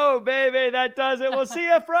show, baby. That does it. We'll see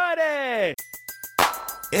you Friday.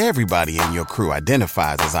 Everybody in your crew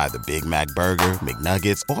identifies as either Big Mac Burger,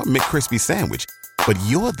 McNuggets, or McCrispy Sandwich. But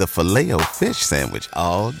you're the Filet-O-Fish Sandwich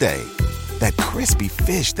all day. That crispy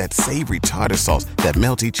fish, that savory tartar sauce, that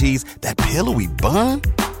melty cheese, that pillowy bun.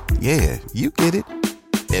 Yeah, you get it.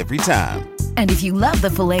 Every time. And if you love the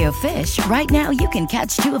Filet-O-Fish, right now you can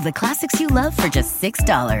catch two of the classics you love for just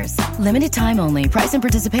 $6. Limited time only. Price and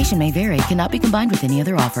participation may vary. Cannot be combined with any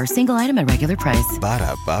other offer. Single item at regular price.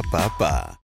 Ba-da-ba-ba-ba.